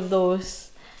part of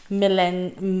those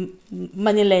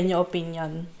Manileño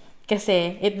opinion.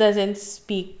 Kasi it doesn't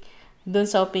speak dun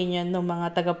sa opinion ng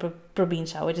mga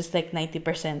taga-probinsya, which is like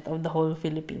 90% of the whole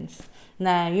Philippines.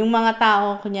 Na yung mga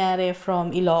tao, kunyari,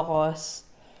 from Ilocos,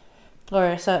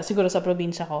 or siguro sa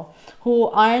probinsya ko, who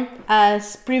aren't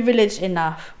as privileged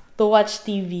enough to watch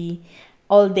TV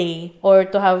all day or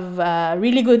to have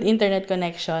really good internet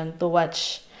connection to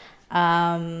watch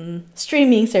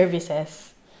streaming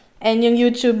services. And yung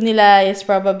YouTube nila is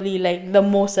probably like the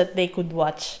most that they could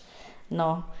watch,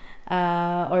 no?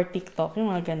 Or TikTok, yung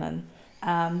mga ganun.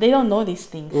 They don't know these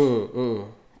things.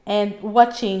 And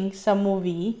watching sa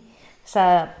movie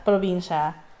sa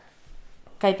probinsya,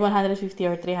 kahit 150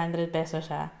 or 300 pesos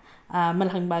siya,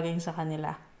 malaking bagay sa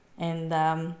kanila. And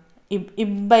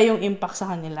iba yung impact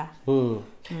sa kanila.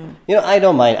 You know, I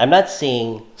don't mind. I'm not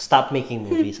saying stop making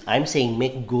movies. I'm saying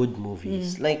make good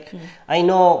movies. Like, I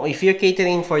know if you're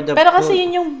catering for the... Pero kasi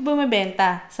yun yung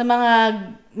bumibenta sa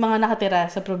mga nakatira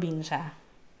sa probinsya.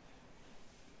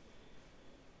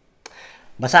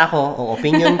 Basta ako, ang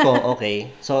opinion ko,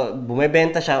 okay. So,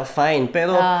 bumibenta siya, fine.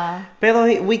 Pero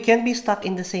we can't be stuck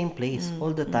in the same place all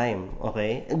the time,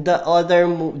 okay? The other,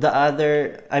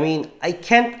 I mean, I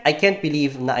can't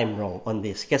believe na I'm wrong on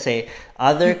this. Kasi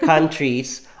other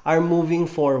countries are moving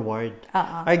forward,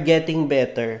 are getting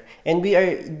better, and we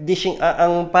are dishing,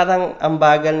 parang ang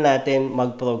bagal natin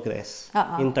mag-progress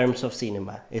in terms of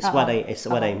cinema. Is what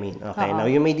I mean. Okay, now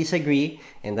you may disagree,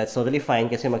 and that's totally fine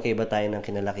kasi magkaiba tayo ng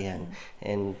kinalakihan.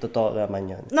 And totoo naman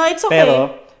yun. No, it's okay.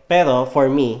 Pero for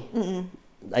me,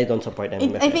 I don't support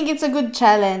them. I think it's a good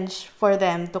challenge for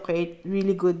them to create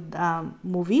really good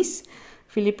movies,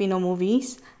 Filipino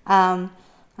movies.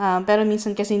 Pero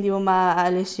minsan kasi hindi mo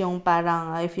maaalis yung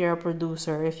parang if you're a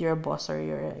producer, if you're a boss, or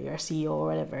you're a CEO or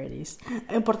whatever it is.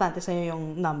 Importante sa'yo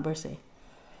yung numbers eh.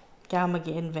 Kaya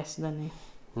mag-i-invest doon eh.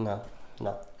 No.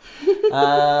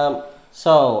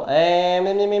 So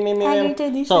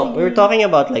we're talking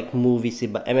about like movies,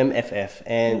 MMFF,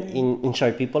 and in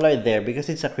short, people are there because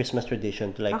it's a Christmas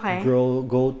tradition to like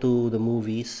go to the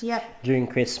movies during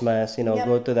Christmas, you know,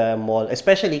 go to the mall,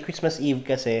 especially Christmas Eve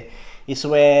kasi is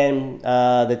when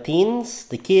the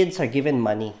kids are given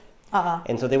money.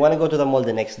 And so they want to go to the mall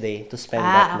the next day to spend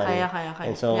that money. Okay.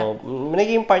 And so,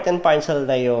 naging part and parcel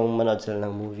na yung manood sila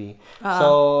ng movie.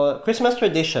 So, Christmas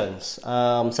traditions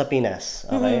sa Pinas,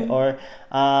 okay? Or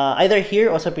either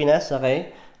here or sa Pinas,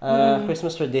 okay?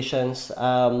 Christmas traditions,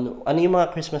 ano yung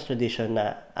mga Christmas tradition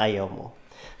na ayaw mo?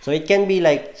 So, it can be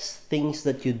like things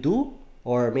that you do,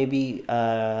 or maybe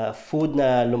food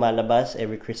na lumalabas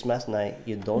every Christmas na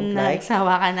you don't like.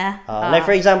 Nagsawa ka na. Like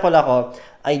for example ako,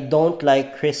 I don't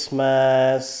like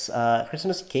Christmas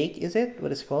cake, is it?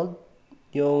 What is it called?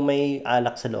 Yung may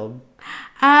alak sa loob.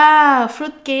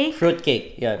 Fruitcake?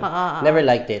 Fruitcake, yan. Never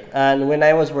liked it. And when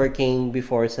I was working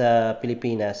before sa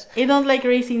Pilipinas, I don't like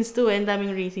raisins too, and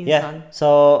daming raisins on.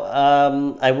 So,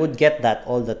 I would get that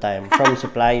all the time from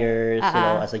suppliers, you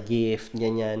know, as a gift,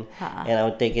 ganyan. And I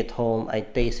would take it home, I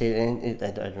taste it, and I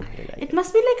don't really like it. It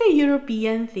must be like a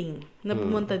European thing na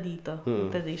pumunta dito.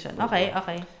 Tradition. Okay.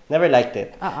 Never liked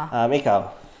it. Ikaw?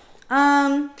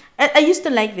 I used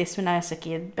to like this when I was a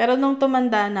kid. Pero nung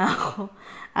tumanda na ako,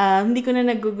 hindi ko na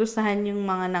nagugustuhan yung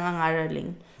mga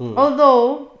nangangaraling.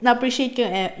 Although, na-appreciate ko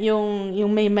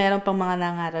yung meron pang mga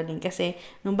nangangaraling. Kasi,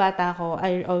 nung bata ako,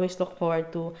 I always look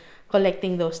forward to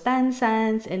collecting those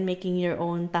tansans and making your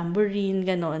own tambourine,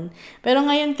 ganon. Pero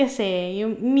ngayon kasi,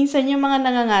 minsan yung mga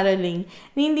nangangaraling,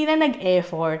 hindi na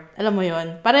nag-effort. Alam mo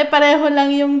yon, pare-pareho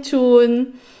lang yung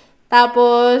tune.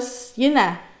 Tapos, yun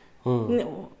na.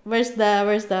 Where's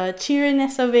the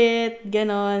cheeriness of it?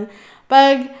 Ganon.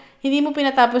 Pag hindi mo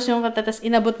pinatapos yung kanta, tapos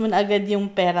inabot mo na agad yung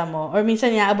pera mo. Or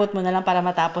minsan, inaabot mo na lang para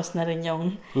matapos na rin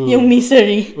yung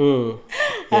misery.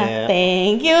 Yeah.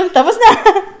 Thank you. Tapos na.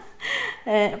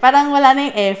 Parang wala na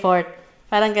yung effort.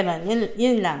 Parang ganun.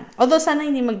 Yun lang. Although, sana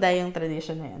hindi magdaya yung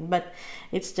tradition na yun. But,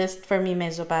 it's just, for me,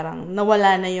 medyo parang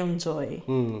nawala na yung joy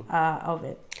of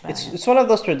it. It's one of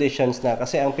those traditions na,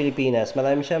 kasi ang Pilipinas,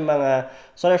 marami siya mga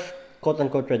sort of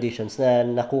quote-unquote traditions na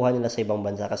nakuha nila sa ibang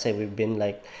bansa kasi we've been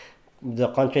like, the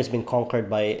country has been conquered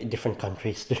by different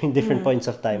countries during different points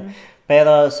of time.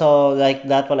 Pero, so, like,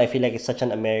 that one, I feel like it's such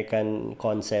an American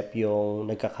concept, yung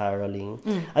nagka-caroling.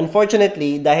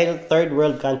 Unfortunately, dahil third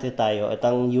world country tayo, at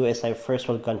ang US ay first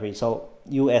world country, so,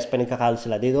 US, pa nagka-carol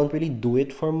sila, they don't really do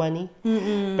it for money.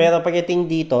 Pero pagdating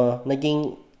dito,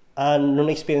 naging, nung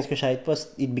experience ko siya,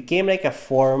 it became like a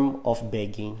form of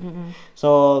begging.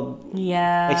 So,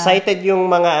 excited yung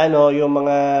mga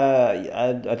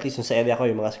at least yung sa area ko,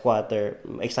 yung mga squatter,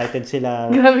 excited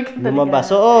sila lumabas.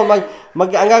 So,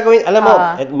 ang gagawin, alam mo,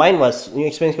 yung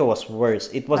experience ko was worse.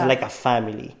 It was like a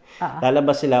family.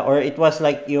 Lalabas sila, or it was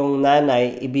like yung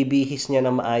nanay, ibibihis niya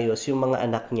na maayos yung mga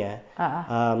anak niya.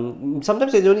 Sometimes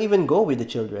they don't even go with the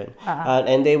children.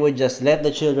 And they would just let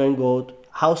the children go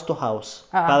house to house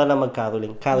para na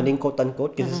mag-caroling. Caroling,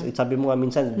 quote-unquote, kasi sabi mo nga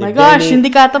minsan, my gosh, hindi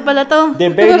kata pala to.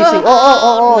 They barely sing.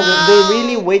 They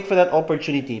really wait for that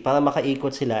opportunity para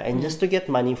makaikot sila and just to get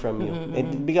money from you.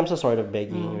 It becomes a sort of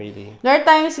begging, really. There are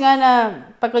times nga na,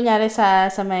 pag kunyari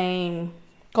sa may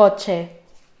kotse,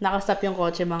 nakastop yung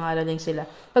kotse, mga alaling sila.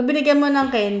 Pag binigyan mo ng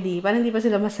candy, parang hindi pa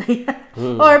sila masaya.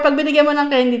 Or pag binigyan mo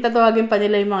ng candy, tatawagin pa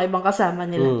nila yung mga ibang kasama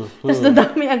nila. Tapos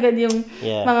dadami agad yung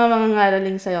mga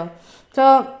ngaraling sa'yo. So,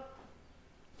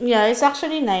 Yeah, it's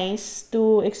actually nice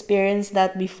to experience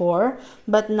that before.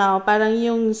 But now, parang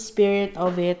yung spirit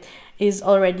of it is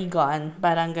already gone.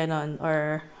 Parang ganon.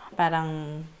 Or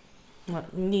parang,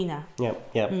 hindi na.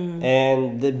 Yep.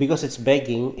 And because it's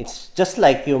begging, it's just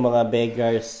like yung mga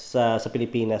beggars sa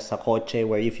Pilipinas sa kotse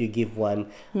where if you give one,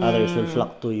 others will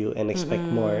flock to you and expect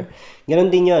more.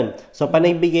 Ganon din yun. So,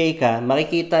 panagbigay ka,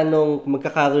 makikita nung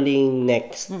magkakaroling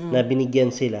next na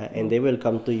binigyan sila and they will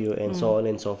come to you and so on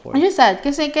and so forth. It's just sad.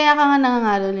 Kasi kaya ka nga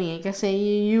nangangaroling Kasi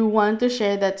you want to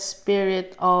share that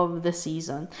spirit of the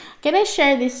season. Can I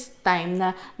share this time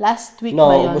na last week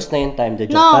ba yun? No, ubos na yung time.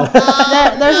 No,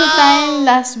 there's a time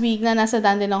last week na nasa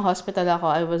Dandenong Hospital ako.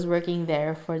 I was working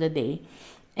there for the day.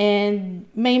 And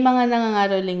may mga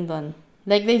nangangaroling doon.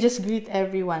 Like, they just greet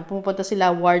everyone. Pumupunta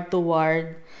sila ward to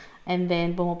ward. And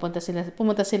then, pumunta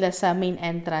sila sa main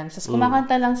entrance. Tapos,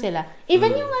 kumakanta lang sila.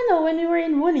 Even yung when we were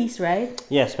in Woolies, right?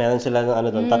 Yes, meron sila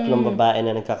ng doon. Tatlong babae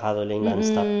na nagkakaroling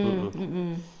non-stop.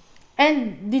 And,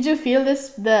 did you feel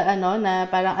this, na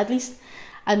parang at least,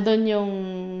 andun yung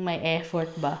may effort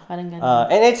ba? Parang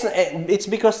ganun. And it's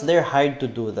because they're hired to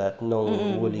do that,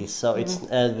 Woolies. So, it's,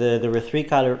 there were 3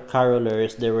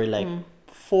 carolers. There were like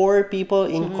 4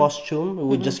 people in costume who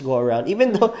would just go around.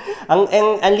 Even though,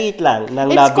 ang liit lang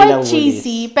ng lobby ng Woolies. It's quite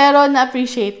cheesy, pero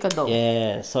na-appreciate ko daw.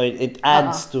 Yeah, so it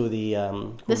adds to the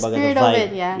spirit of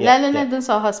it, yeah. Lalo na dun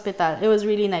sa hospital. It was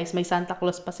really nice. May Santa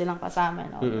Claus pa silang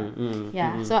kasama.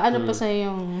 Yeah, so ano pa sa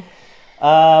yung...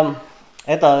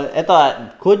 Ito,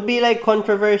 could be like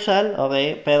controversial,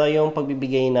 okay? Pero yung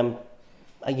pagbibigay ng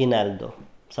aguinaldo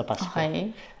sa Pasko.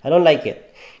 Okay. I don't like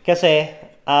it. Kasi,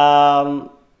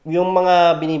 yung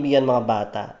mga binibigyan mga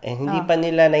bata, hindi pa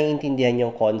nila naiintindihan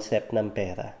yung concept ng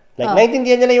pera. Like,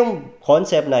 naiintindihan nila yung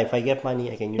concept na if I get money,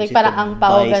 I can use it to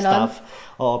buy stuff.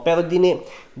 Pero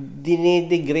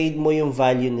dinidegrade mo yung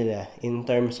value nila in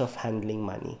terms of handling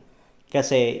money.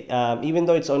 Kasi, even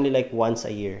though it's only like once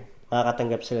a year,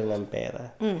 makakatanggap sila ng pera.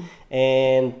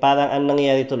 And parang ang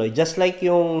nangyayari tuloy, just like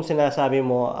yung sinasabi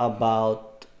mo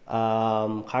about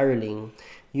caroling,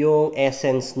 yung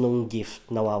essence nung gift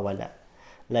nawawala.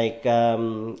 Like,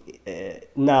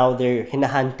 now, they're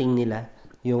hinahunting nila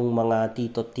yung mga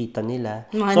tito-tita nila.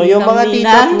 So, yung mga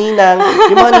tito-ninang,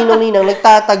 yung mga ninong-ninang,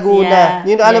 nagtatago na.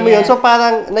 Alam mo yun? So,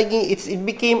 parang, it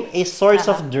became a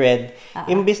source of dread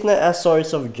imbis na a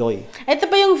source of joy. Ito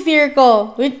pa yung fear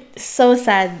ko, which is so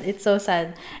sad. It's so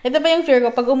sad. Ito pa yung fear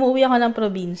ko, pag umuwi ako ng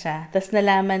probinsya, tas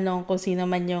nalaman nung kung sino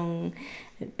man yung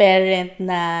parent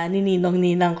na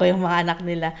nininong-ninang ko yung mga anak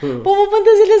nila.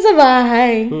 Pumupunta sila sa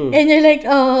bahay. And you're like,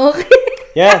 oh, okay.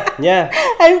 Yeah.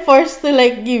 I'm forced to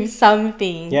like give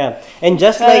something. Yeah. And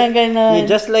just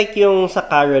like yung sa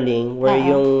caroling, where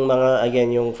yung mga, again,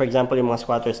 yung, for example, yung mga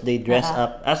squatters, they dress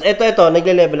up. As ito,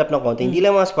 nagle-level up ng konti. Hindi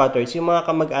lang mga squatters, yung mga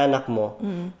kamag-anak mo,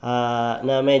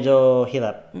 na medyo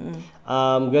hirap.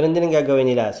 Ganun din ang gagawin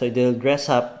nila. So, they'll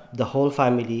dress up the whole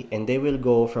family and they will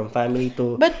go from family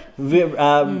to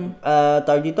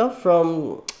tawag dito,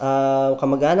 from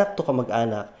kamag-anak to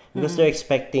kamag-anak because they're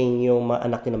expecting yung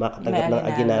mga anak nila makatanggap ng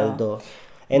aguinaldo.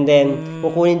 And then,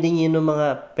 kukunin din yun ng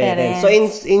mga parents. So,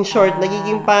 in short,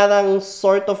 nagiging parang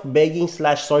sort of begging /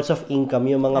 source of income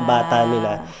yung mga bata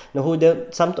nila. Na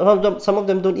some of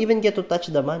them don't even get to touch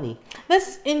the money.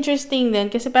 That's interesting din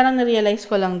kasi parang na-realize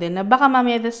ko lang din na baka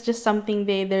mamaya that's just something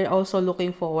they're also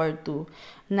looking forward to.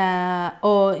 Na,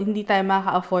 hindi tayo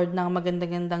makaka-afford ng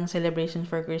magandang-gandang celebration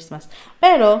for Christmas.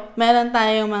 Pero, meron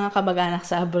tayong mga kabag-anak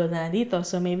sa abroad na dito,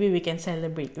 so maybe we can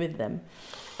celebrate with them.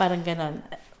 Parang ganon.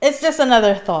 It's just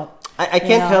another thought. I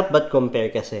can't help but compare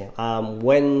kasi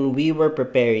when we were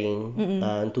preparing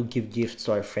to give gifts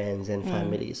to our friends and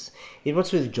families, it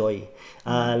was with joy.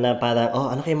 Na parang,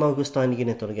 ano kayo magugustuhan ni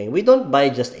ganito? We don't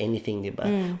buy just anything, di ba?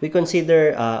 We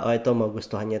consider, ito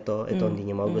magugustuhan niya to, ito hindi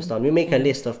niya magugustuhan. We make a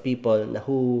list of people na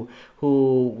who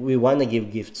we wanna give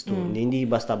gifts to. Hindi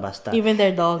basta-basta. Even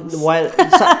their dogs. While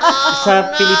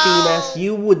sa Pilipinas,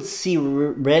 you would see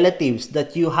relatives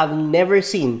that you have never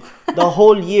seen the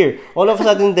whole year. All of a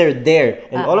sudden, they're there.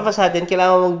 And all of a sudden,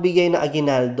 kailangan magbigay ng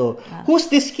aguinaldo. Who's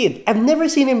this kid? I've never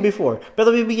seen him before.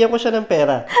 Pero bibigyan ko siya ng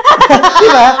pera.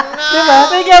 Diba?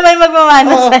 Bigyan may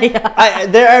magmamano sa'yo.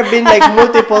 There have been like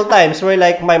multiple times where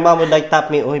like my mom would like tap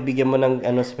me, bigyan mo ng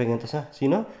sa pagganto sa.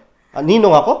 Sino?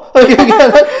 Ninong ako?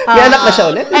 May anak na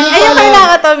siya ulit? Ayun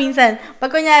kailangan to minsan.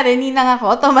 Pag kunyari, ninang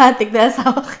ako, automatic dahil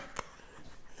sa akin.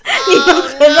 Ninong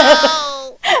ko na.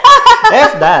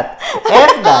 F that.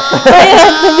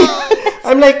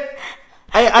 I'm like,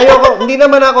 ayoko, hindi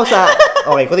naman ako sa,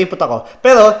 okay, kuripot ako.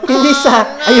 Pero, hindi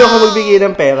sa, ayoko magbigay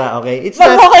ng pera, okay? It's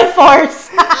not, okay,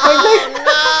 force. I'm like,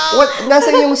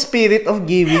 Nasa yung spirit of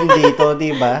giving dito,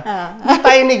 di ba? Hindi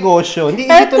tayo negosyo. Hindi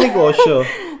ito negosyo.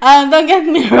 Don't get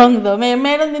me wrong though.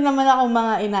 Meron din naman ako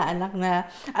mga inaanak na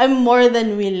I'm more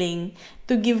than willing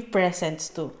to give presents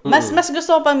to. Mas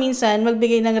gusto ko pa minsan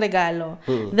magbigay ng regalo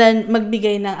than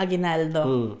magbigay ng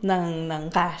aginaldo ng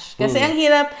cash. Kasi ang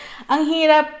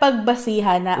hirap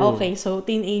pagbasihan na okay, so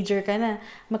teenager ka na.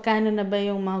 Magkano na ba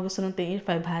yung mga gusto ng teenager?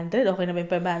 500? Okay na ba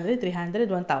yung 500? 300?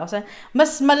 1,000?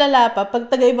 Mas malala pa pag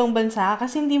taga-ibang bansa ka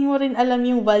kasi hindi mo rin alam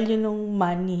yung value ng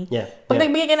money. Pag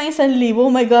nagbigay ka ng 1,000,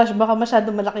 oh my gosh, baka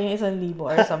masyado malaki yung 1,000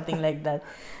 or something like that.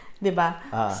 Diba?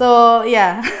 So,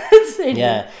 yeah. Really...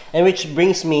 Yeah. And which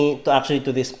brings me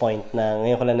to this point na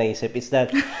ngayon ko lang naisip is that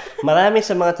marami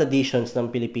sa mga traditions ng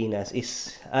Pilipinas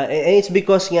is and it's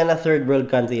because nga na third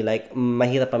world country, like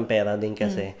mahirap ang pera din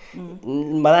kasi.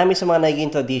 Marami sa mga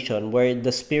naging tradition where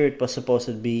the spirit was supposed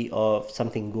to be of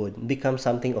something good becomes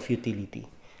something of utility.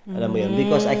 Alam mo yun?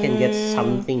 Because I can get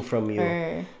something from you.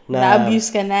 Na-abuse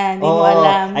ka na, hindi mo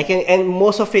alam. And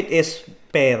most of it is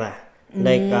pera.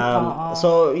 Like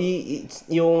so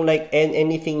yung like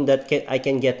anything that I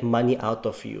can get money out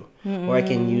of you or I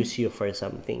can use you for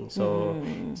something.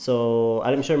 So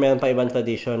I'm sure meron pa ibang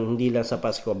tradition hindi lang sa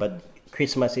Pasko but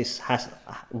Christmas has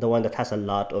the one that has a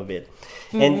lot of it.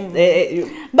 And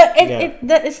but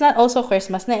it's not also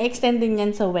Christmas. Na-extend din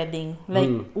yan sa wedding. Like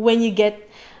when you get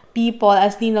people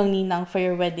as ninong-ninang for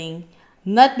your wedding,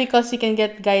 not because you can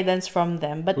get guidance from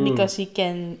them, but because you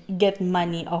can get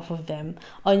money off of them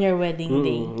on your wedding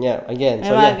day. Yeah, again.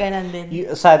 So, ganun din.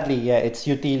 Sadly, it's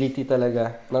utility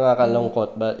talaga.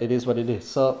 Nakakalungkot, but it is what it is.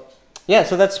 So, yeah,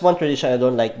 so that's one tradition I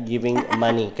don't like, giving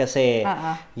money. Kasi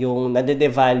yung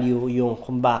nade-devalue yung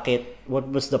kung bakit, what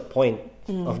was the point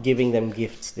of giving them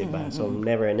gifts, diba? So,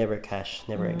 never cash,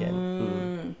 never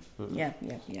again. Yeah.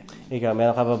 Ikaw,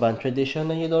 meron ka ba ba tradition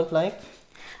na you don't like?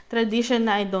 Tradition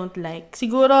na I don't like.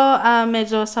 Siguro,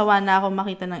 medyo sawa na ako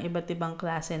makita ng iba't ibang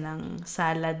klase ng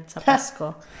salad sa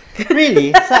Pasko.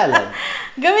 Really? Salad?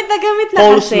 Gamit na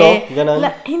coleslaw? Kasi. Ganon?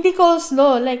 Hindi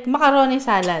coleslaw. Like, macaroni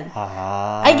salad.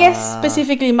 I guess,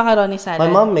 specifically macaroni salad.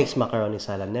 My mom makes macaroni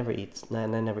salad. Never eats.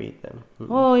 I never eat them.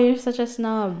 Oh, you're such a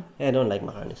snob. I don't like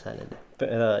macaroni salad.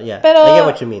 Yeah, Pero, I get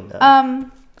what you mean.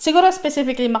 Siguro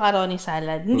specifically macaroni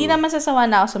salad. Hindi naman sasawa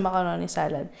na ako sa macaroni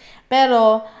salad.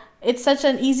 Pero, it's such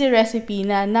an easy recipe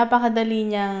na napakadali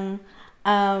niyang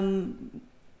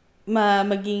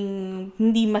maging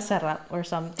hindi masarap or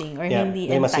something or hindi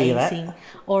enticing.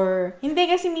 Or hindi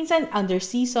kasi minsan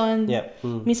under-seasoned.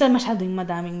 Minsan masyadong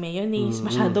madaming mayonnaise,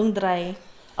 masyadong dry.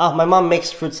 My mom makes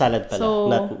fruit salad pala,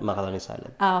 not macaroni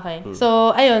salad. Okay.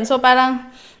 So, ayun. So, parang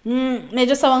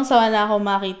medyo sawang-sawa na ako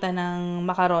makita ng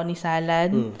macaroni salad.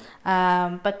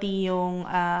 Pati yung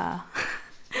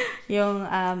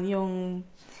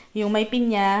yung may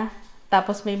pinya,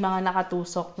 tapos may mga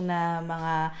nakatusok na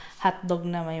mga hotdog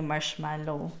na may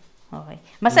marshmallow. Okay.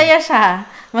 Masaya siya.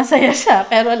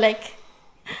 Pero like,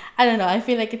 I don't know, I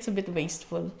feel like it's a bit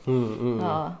wasteful.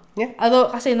 Yeah.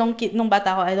 Although, kasi nung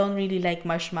bata ko, I don't really like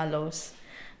marshmallows.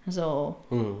 So,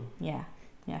 yeah.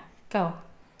 Ikaw?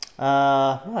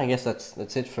 I guess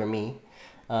that's it for me.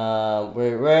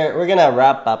 We're gonna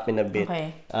wrap up in a bit.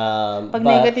 Okay. Pag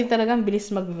negative talaga, ang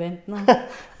bilis mag-vent, no?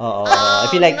 I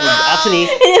feel like, actually...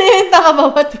 Hindi rin talk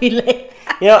about what we like.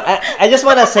 I just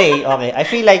wanna say, okay, I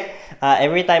feel like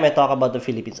every time I talk about the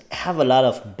Philippines, I have a lot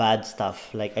of bad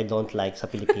stuff like I don't like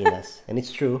sa Pilipinas. And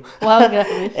it's true. Wow,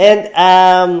 grabe. And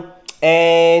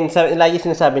lagi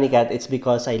sinasabi ni Kat, it's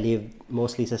because I live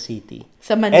mostly sa city.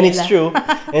 Sa Manila. And it's true.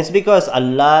 And it's because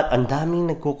ang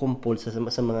daming nagkukumpul sa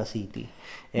mga city.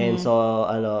 And so,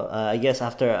 I guess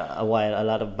after a while, a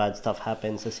lot of bad stuff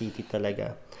happens sa city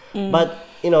talaga. But,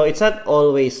 it's not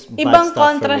always bad Ibang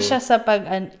stuff for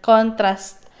me.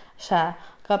 Contrast siya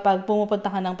kapag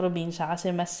pumupunta ka ng probinsya kasi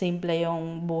mas simple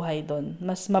yung buhay doon.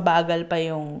 Mas mabagal pa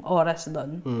yung oras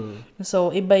doon.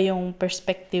 So, iba yung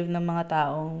perspective ng mga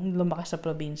taong lumaki sa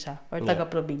probinsya or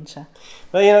taga-probinsya.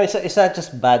 But, it's not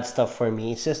just bad stuff for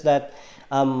me. It's just that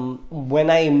when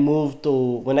I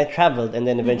traveled and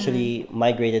then eventually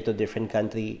migrated to a different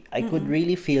country, I could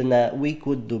really feel na we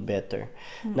could do better.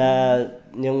 Na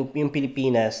yung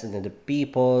Pilipinas, the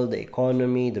people, the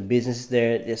economy, the business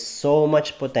there's so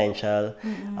much potential,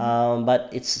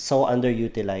 but it's so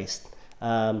underutilized.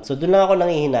 So doon lang ako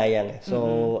nangihinayang.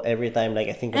 So every time like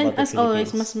I think about the Philippines. And as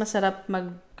always, mas masarap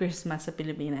mag-Christmas sa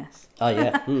Pilipinas. Oh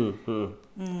yeah.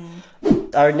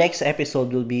 Our next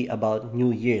episode will be about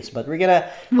New Year's, but we're gonna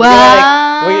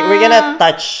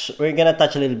touch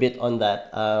a little bit on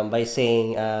that by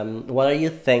saying what are you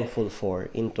thankful for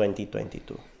in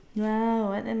 2022?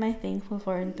 Wow, what am I thankful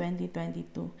for in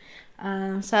 2022?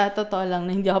 Sa totoo lang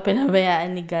na hindi ako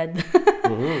pinabayaan ni God.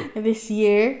 This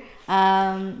year,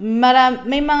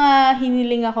 may mga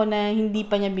hiniling ako na hindi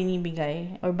pa niya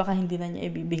binibigay or baka hindi na niya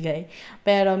ibibigay.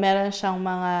 Pero meron siyang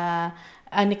mga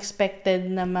unexpected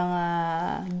na mga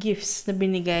gifts na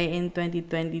binigay in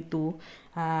 2022.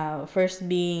 First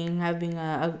being having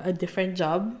a different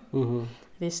job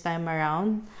this time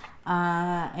around.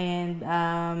 And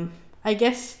I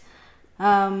guess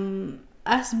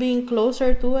us being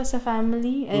closer to as a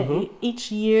family,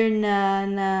 each year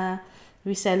na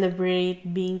we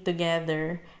celebrate being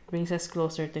together brings us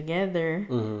closer together.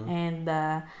 And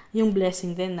yung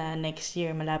blessing din na next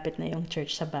year malapit na yung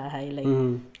church sa bahay, like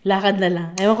lakad na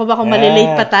lang. Ewan ko ba kung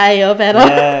malilate pa tayo, pero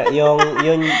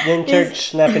yung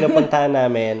church na pinupuntahan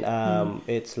namin,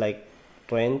 it's like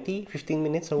 15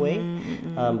 minutes away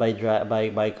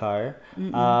by car.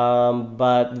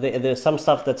 But there's some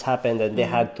stuff that's happened and they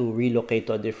had to relocate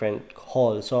to a different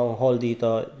hall. So ang hall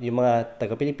dito, yung mga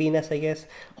taga Pilipinas, I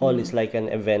guess, hall is like an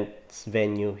events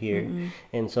venue here.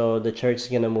 And so the church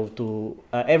is gonna move to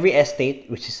every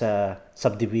estate, which is a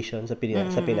subdivision sa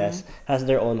Pinas, has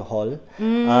their own hall.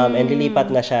 And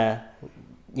lilipat na siya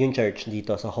yung church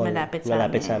dito sa hall. Malapit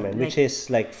sa amin. Which is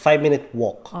like 5-minute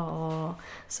walk. Oo.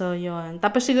 So, yun.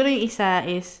 Tapos siguro yung isa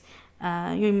is,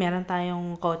 yung meron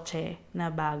tayong kotse na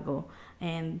bago.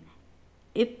 And,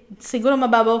 siguro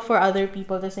mababaw for other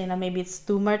people to say na maybe it's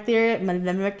too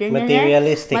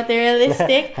materialistic.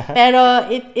 Pero,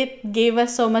 it gave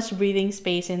us so much breathing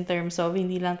space in terms of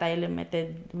hindi lang tayo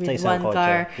limited with one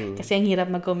car. Kasi ang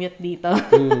hirap mag-commute dito.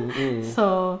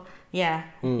 So, yeah,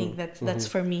 I think that's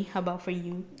for me. How about for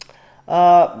you?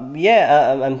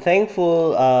 I'm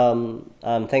thankful.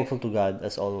 I'm thankful to God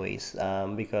as always,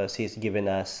 because He's given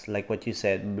us, like what you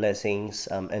said, blessings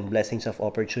and blessings of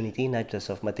opportunity, not just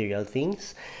of material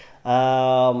things.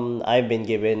 I've been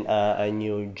given a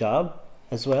new job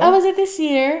as well. Was it this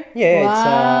year? Yeah,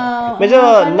 wow. It's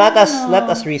medyo not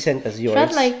as recent as yours.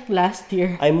 Felt like last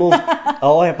year. I moved.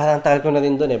 Parang tagal ko na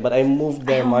rin doon eh. But I moved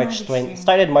there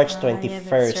started March 21st. Yeah,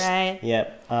 that's right.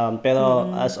 Yep. Pero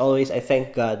as always, I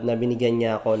thank God na binigyan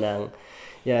niya ako ng,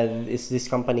 it's this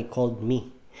company called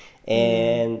me.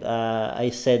 And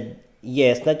I said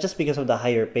yes, not just because of the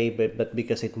higher pay, but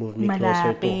because it moved me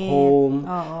closer to home.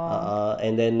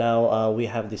 And then now we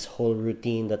have this whole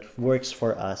routine that works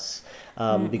for us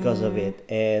because of it.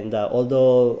 And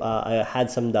although I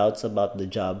had some doubts about the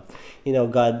job,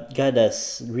 God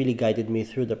has really guided me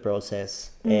through the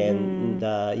process. And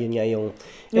yun nga yung...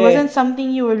 It wasn't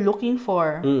something you were looking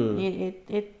for.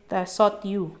 It sought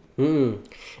you.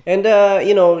 And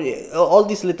all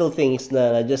these little things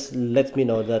na just lets me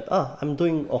know that I'm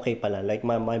doing okay pala. Like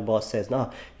my boss says,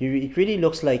 it really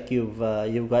looks like you've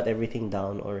got everything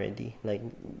down already. Like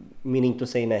meaning to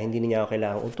say na hindi niya ako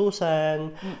kailangang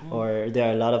utusan, or there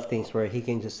are a lot of things where he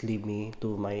can just leave me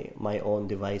to my own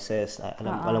devices.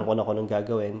 Alam ko na kung anong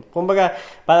gagawin. Kumbaga,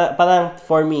 parang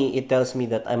for me, it tells me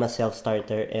that I'm a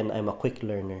self-starter and I'm a quick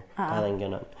learner. Parang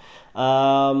ganon.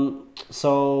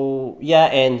 So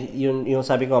yeah, and yung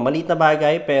sabi ko, maliit na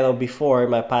bagay, pero before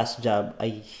my past job,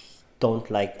 I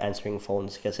don't like answering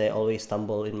phones kasi I always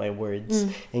stumble in my words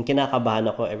and kinakabahan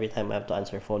ako every time I have to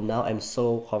answer phone. Now I'm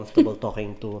so comfortable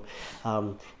talking to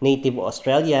native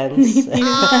Australians,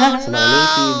 sa mga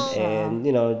native, and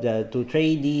to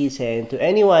tradies and to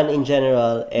anyone in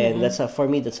general. And for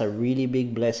me that's a really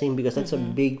big blessing, because that's a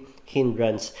big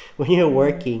hindrance when you're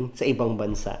working sa ibang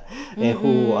bansa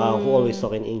who always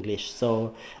talk in English.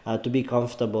 So to be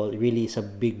comfortable really is a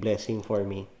big blessing for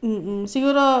me.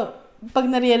 Siguro pag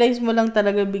na-realize mo lang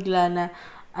talaga bigla na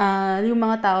yung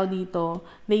mga tao dito,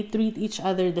 they treat each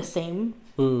other the same.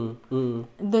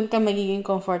 Doon ka magiging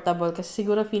comfortable, kasi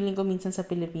siguro feeling ko minsan sa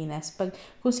Pilipinas,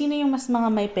 kung sino yung mas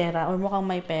mga may pera or mukhang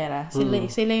may pera,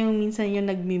 sila yung minsan yung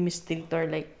nagmi-mistreat or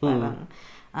like parang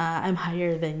I'm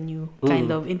higher than you kind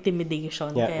of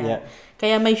intimidation.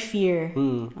 Kaya may fear.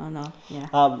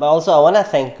 Also I wanna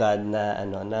thank God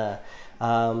na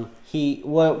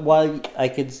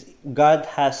God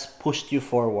has pushed you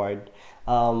forward,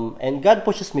 and God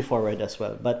pushes me forward as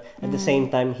well, but at the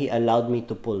same time He allowed me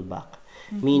to pull back.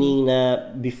 Meaning na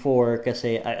before,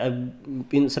 kasi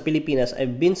sa Pilipinas,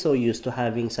 I've been so used to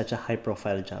having such a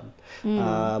high-profile job.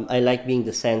 I like being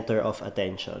the center of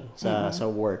attention sa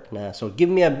work. So give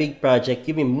me a big project,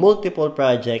 give me multiple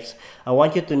projects. I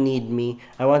want you to need me.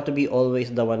 I want to be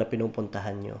always the one na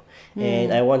pinupuntahan nyo.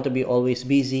 And I want to be always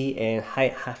busy and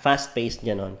fast-paced,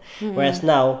 ganon. Whereas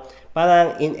now,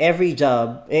 parang in every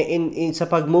job, in sa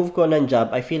pag-move ko ng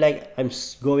job, I feel like I'm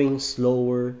going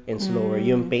slower and slower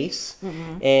yung pace.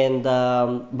 And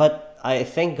but I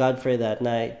thank God for that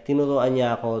na tinuruan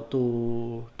niya ako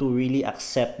to really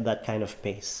accept that kind of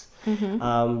pace.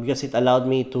 Because it allowed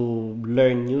me to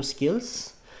learn new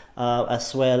skills,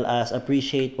 as well as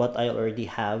appreciate what I already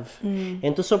have,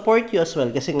 and to support you as well.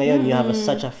 Kasi ngayon you have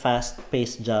such a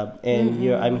fast-paced job, and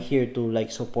I'm here to like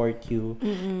support you.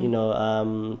 You know,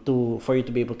 for you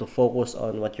to be able to focus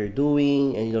on what you're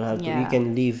doing, and you don't have to. You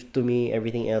can leave to me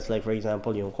everything else, like for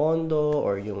example yung condo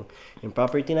or yung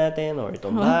property natin or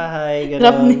itong bahay.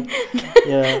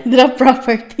 Drop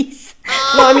properties.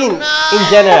 No, I mean in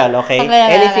general. Okay,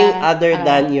 anything other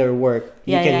than your work,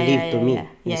 you can leave to me.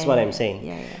 That's what I'm saying.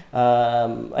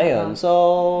 Ayun.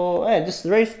 So, just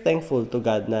very thankful to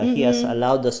God na He has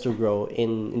allowed us to grow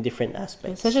in different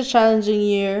aspects. Such a challenging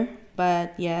year,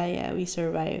 but we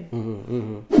survived.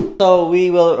 So,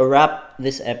 we will wrap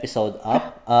this episode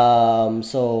up.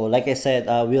 So, like I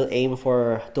said, we'll aim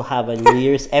to have a New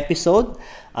Year's episode.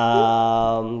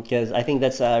 Because I think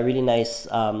that's a really nice.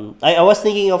 I was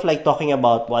thinking of like talking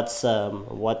about what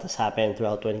has happened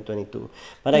throughout 2022,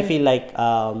 but I feel like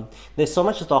there's so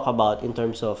much to talk about in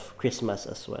terms of Christmas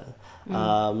as well.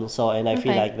 And I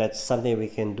feel like that's something we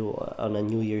can do on a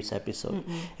New Year's episode.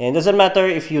 And it doesn't matter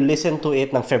if you listen to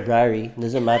it ng February.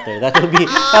 Doesn't matter. That'll be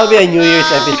a New Year's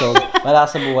episode. Para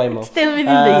sa buhay mo. Still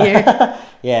within the year.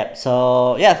 Yeah.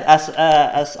 So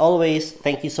as always,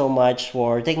 thank you so much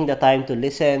for taking the time to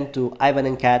listen to Ivan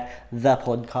and Kat, the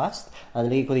podcast.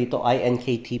 Nalagay ko dito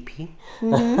INKTP.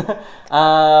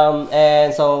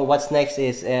 And so what's next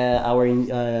is our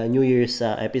New Year's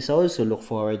episode. So look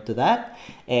forward to that.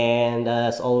 And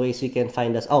as always, you can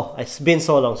find us. Oh, it's been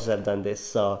so long since I've done this,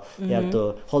 so you have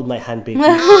to hold my hand, baby.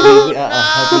 Help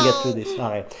me get through this.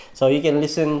 Okay. So you can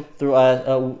listen through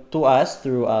to us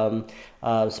through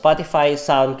Spotify,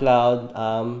 SoundCloud,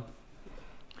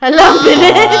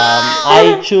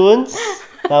 iTunes,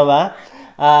 tama?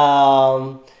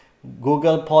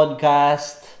 Google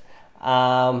Podcast.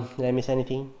 Did I miss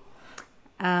anything?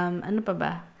 Ano pa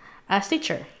ba?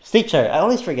 Stitcher. I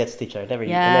always forget Stitcher. I never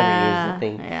use the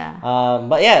thing. Yeah.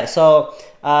 But yeah, so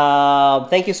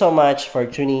thank you so much for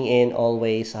tuning in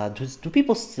always. Do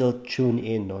people still tune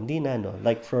in? No, hindi na, no.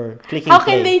 Like for clicking How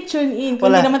play. can they tune in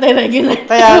kung hindi naman tayo regular?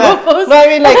 No, I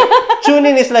mean like tune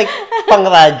in is like pang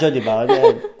radyo, di ba?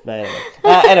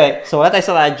 Anyway, so wala tayo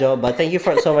sa radyo, but thank you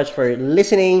so much for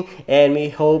listening, and we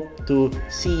hope to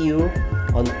see you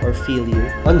or feel you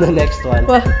on the next one.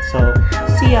 So,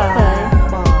 see ya. Bye.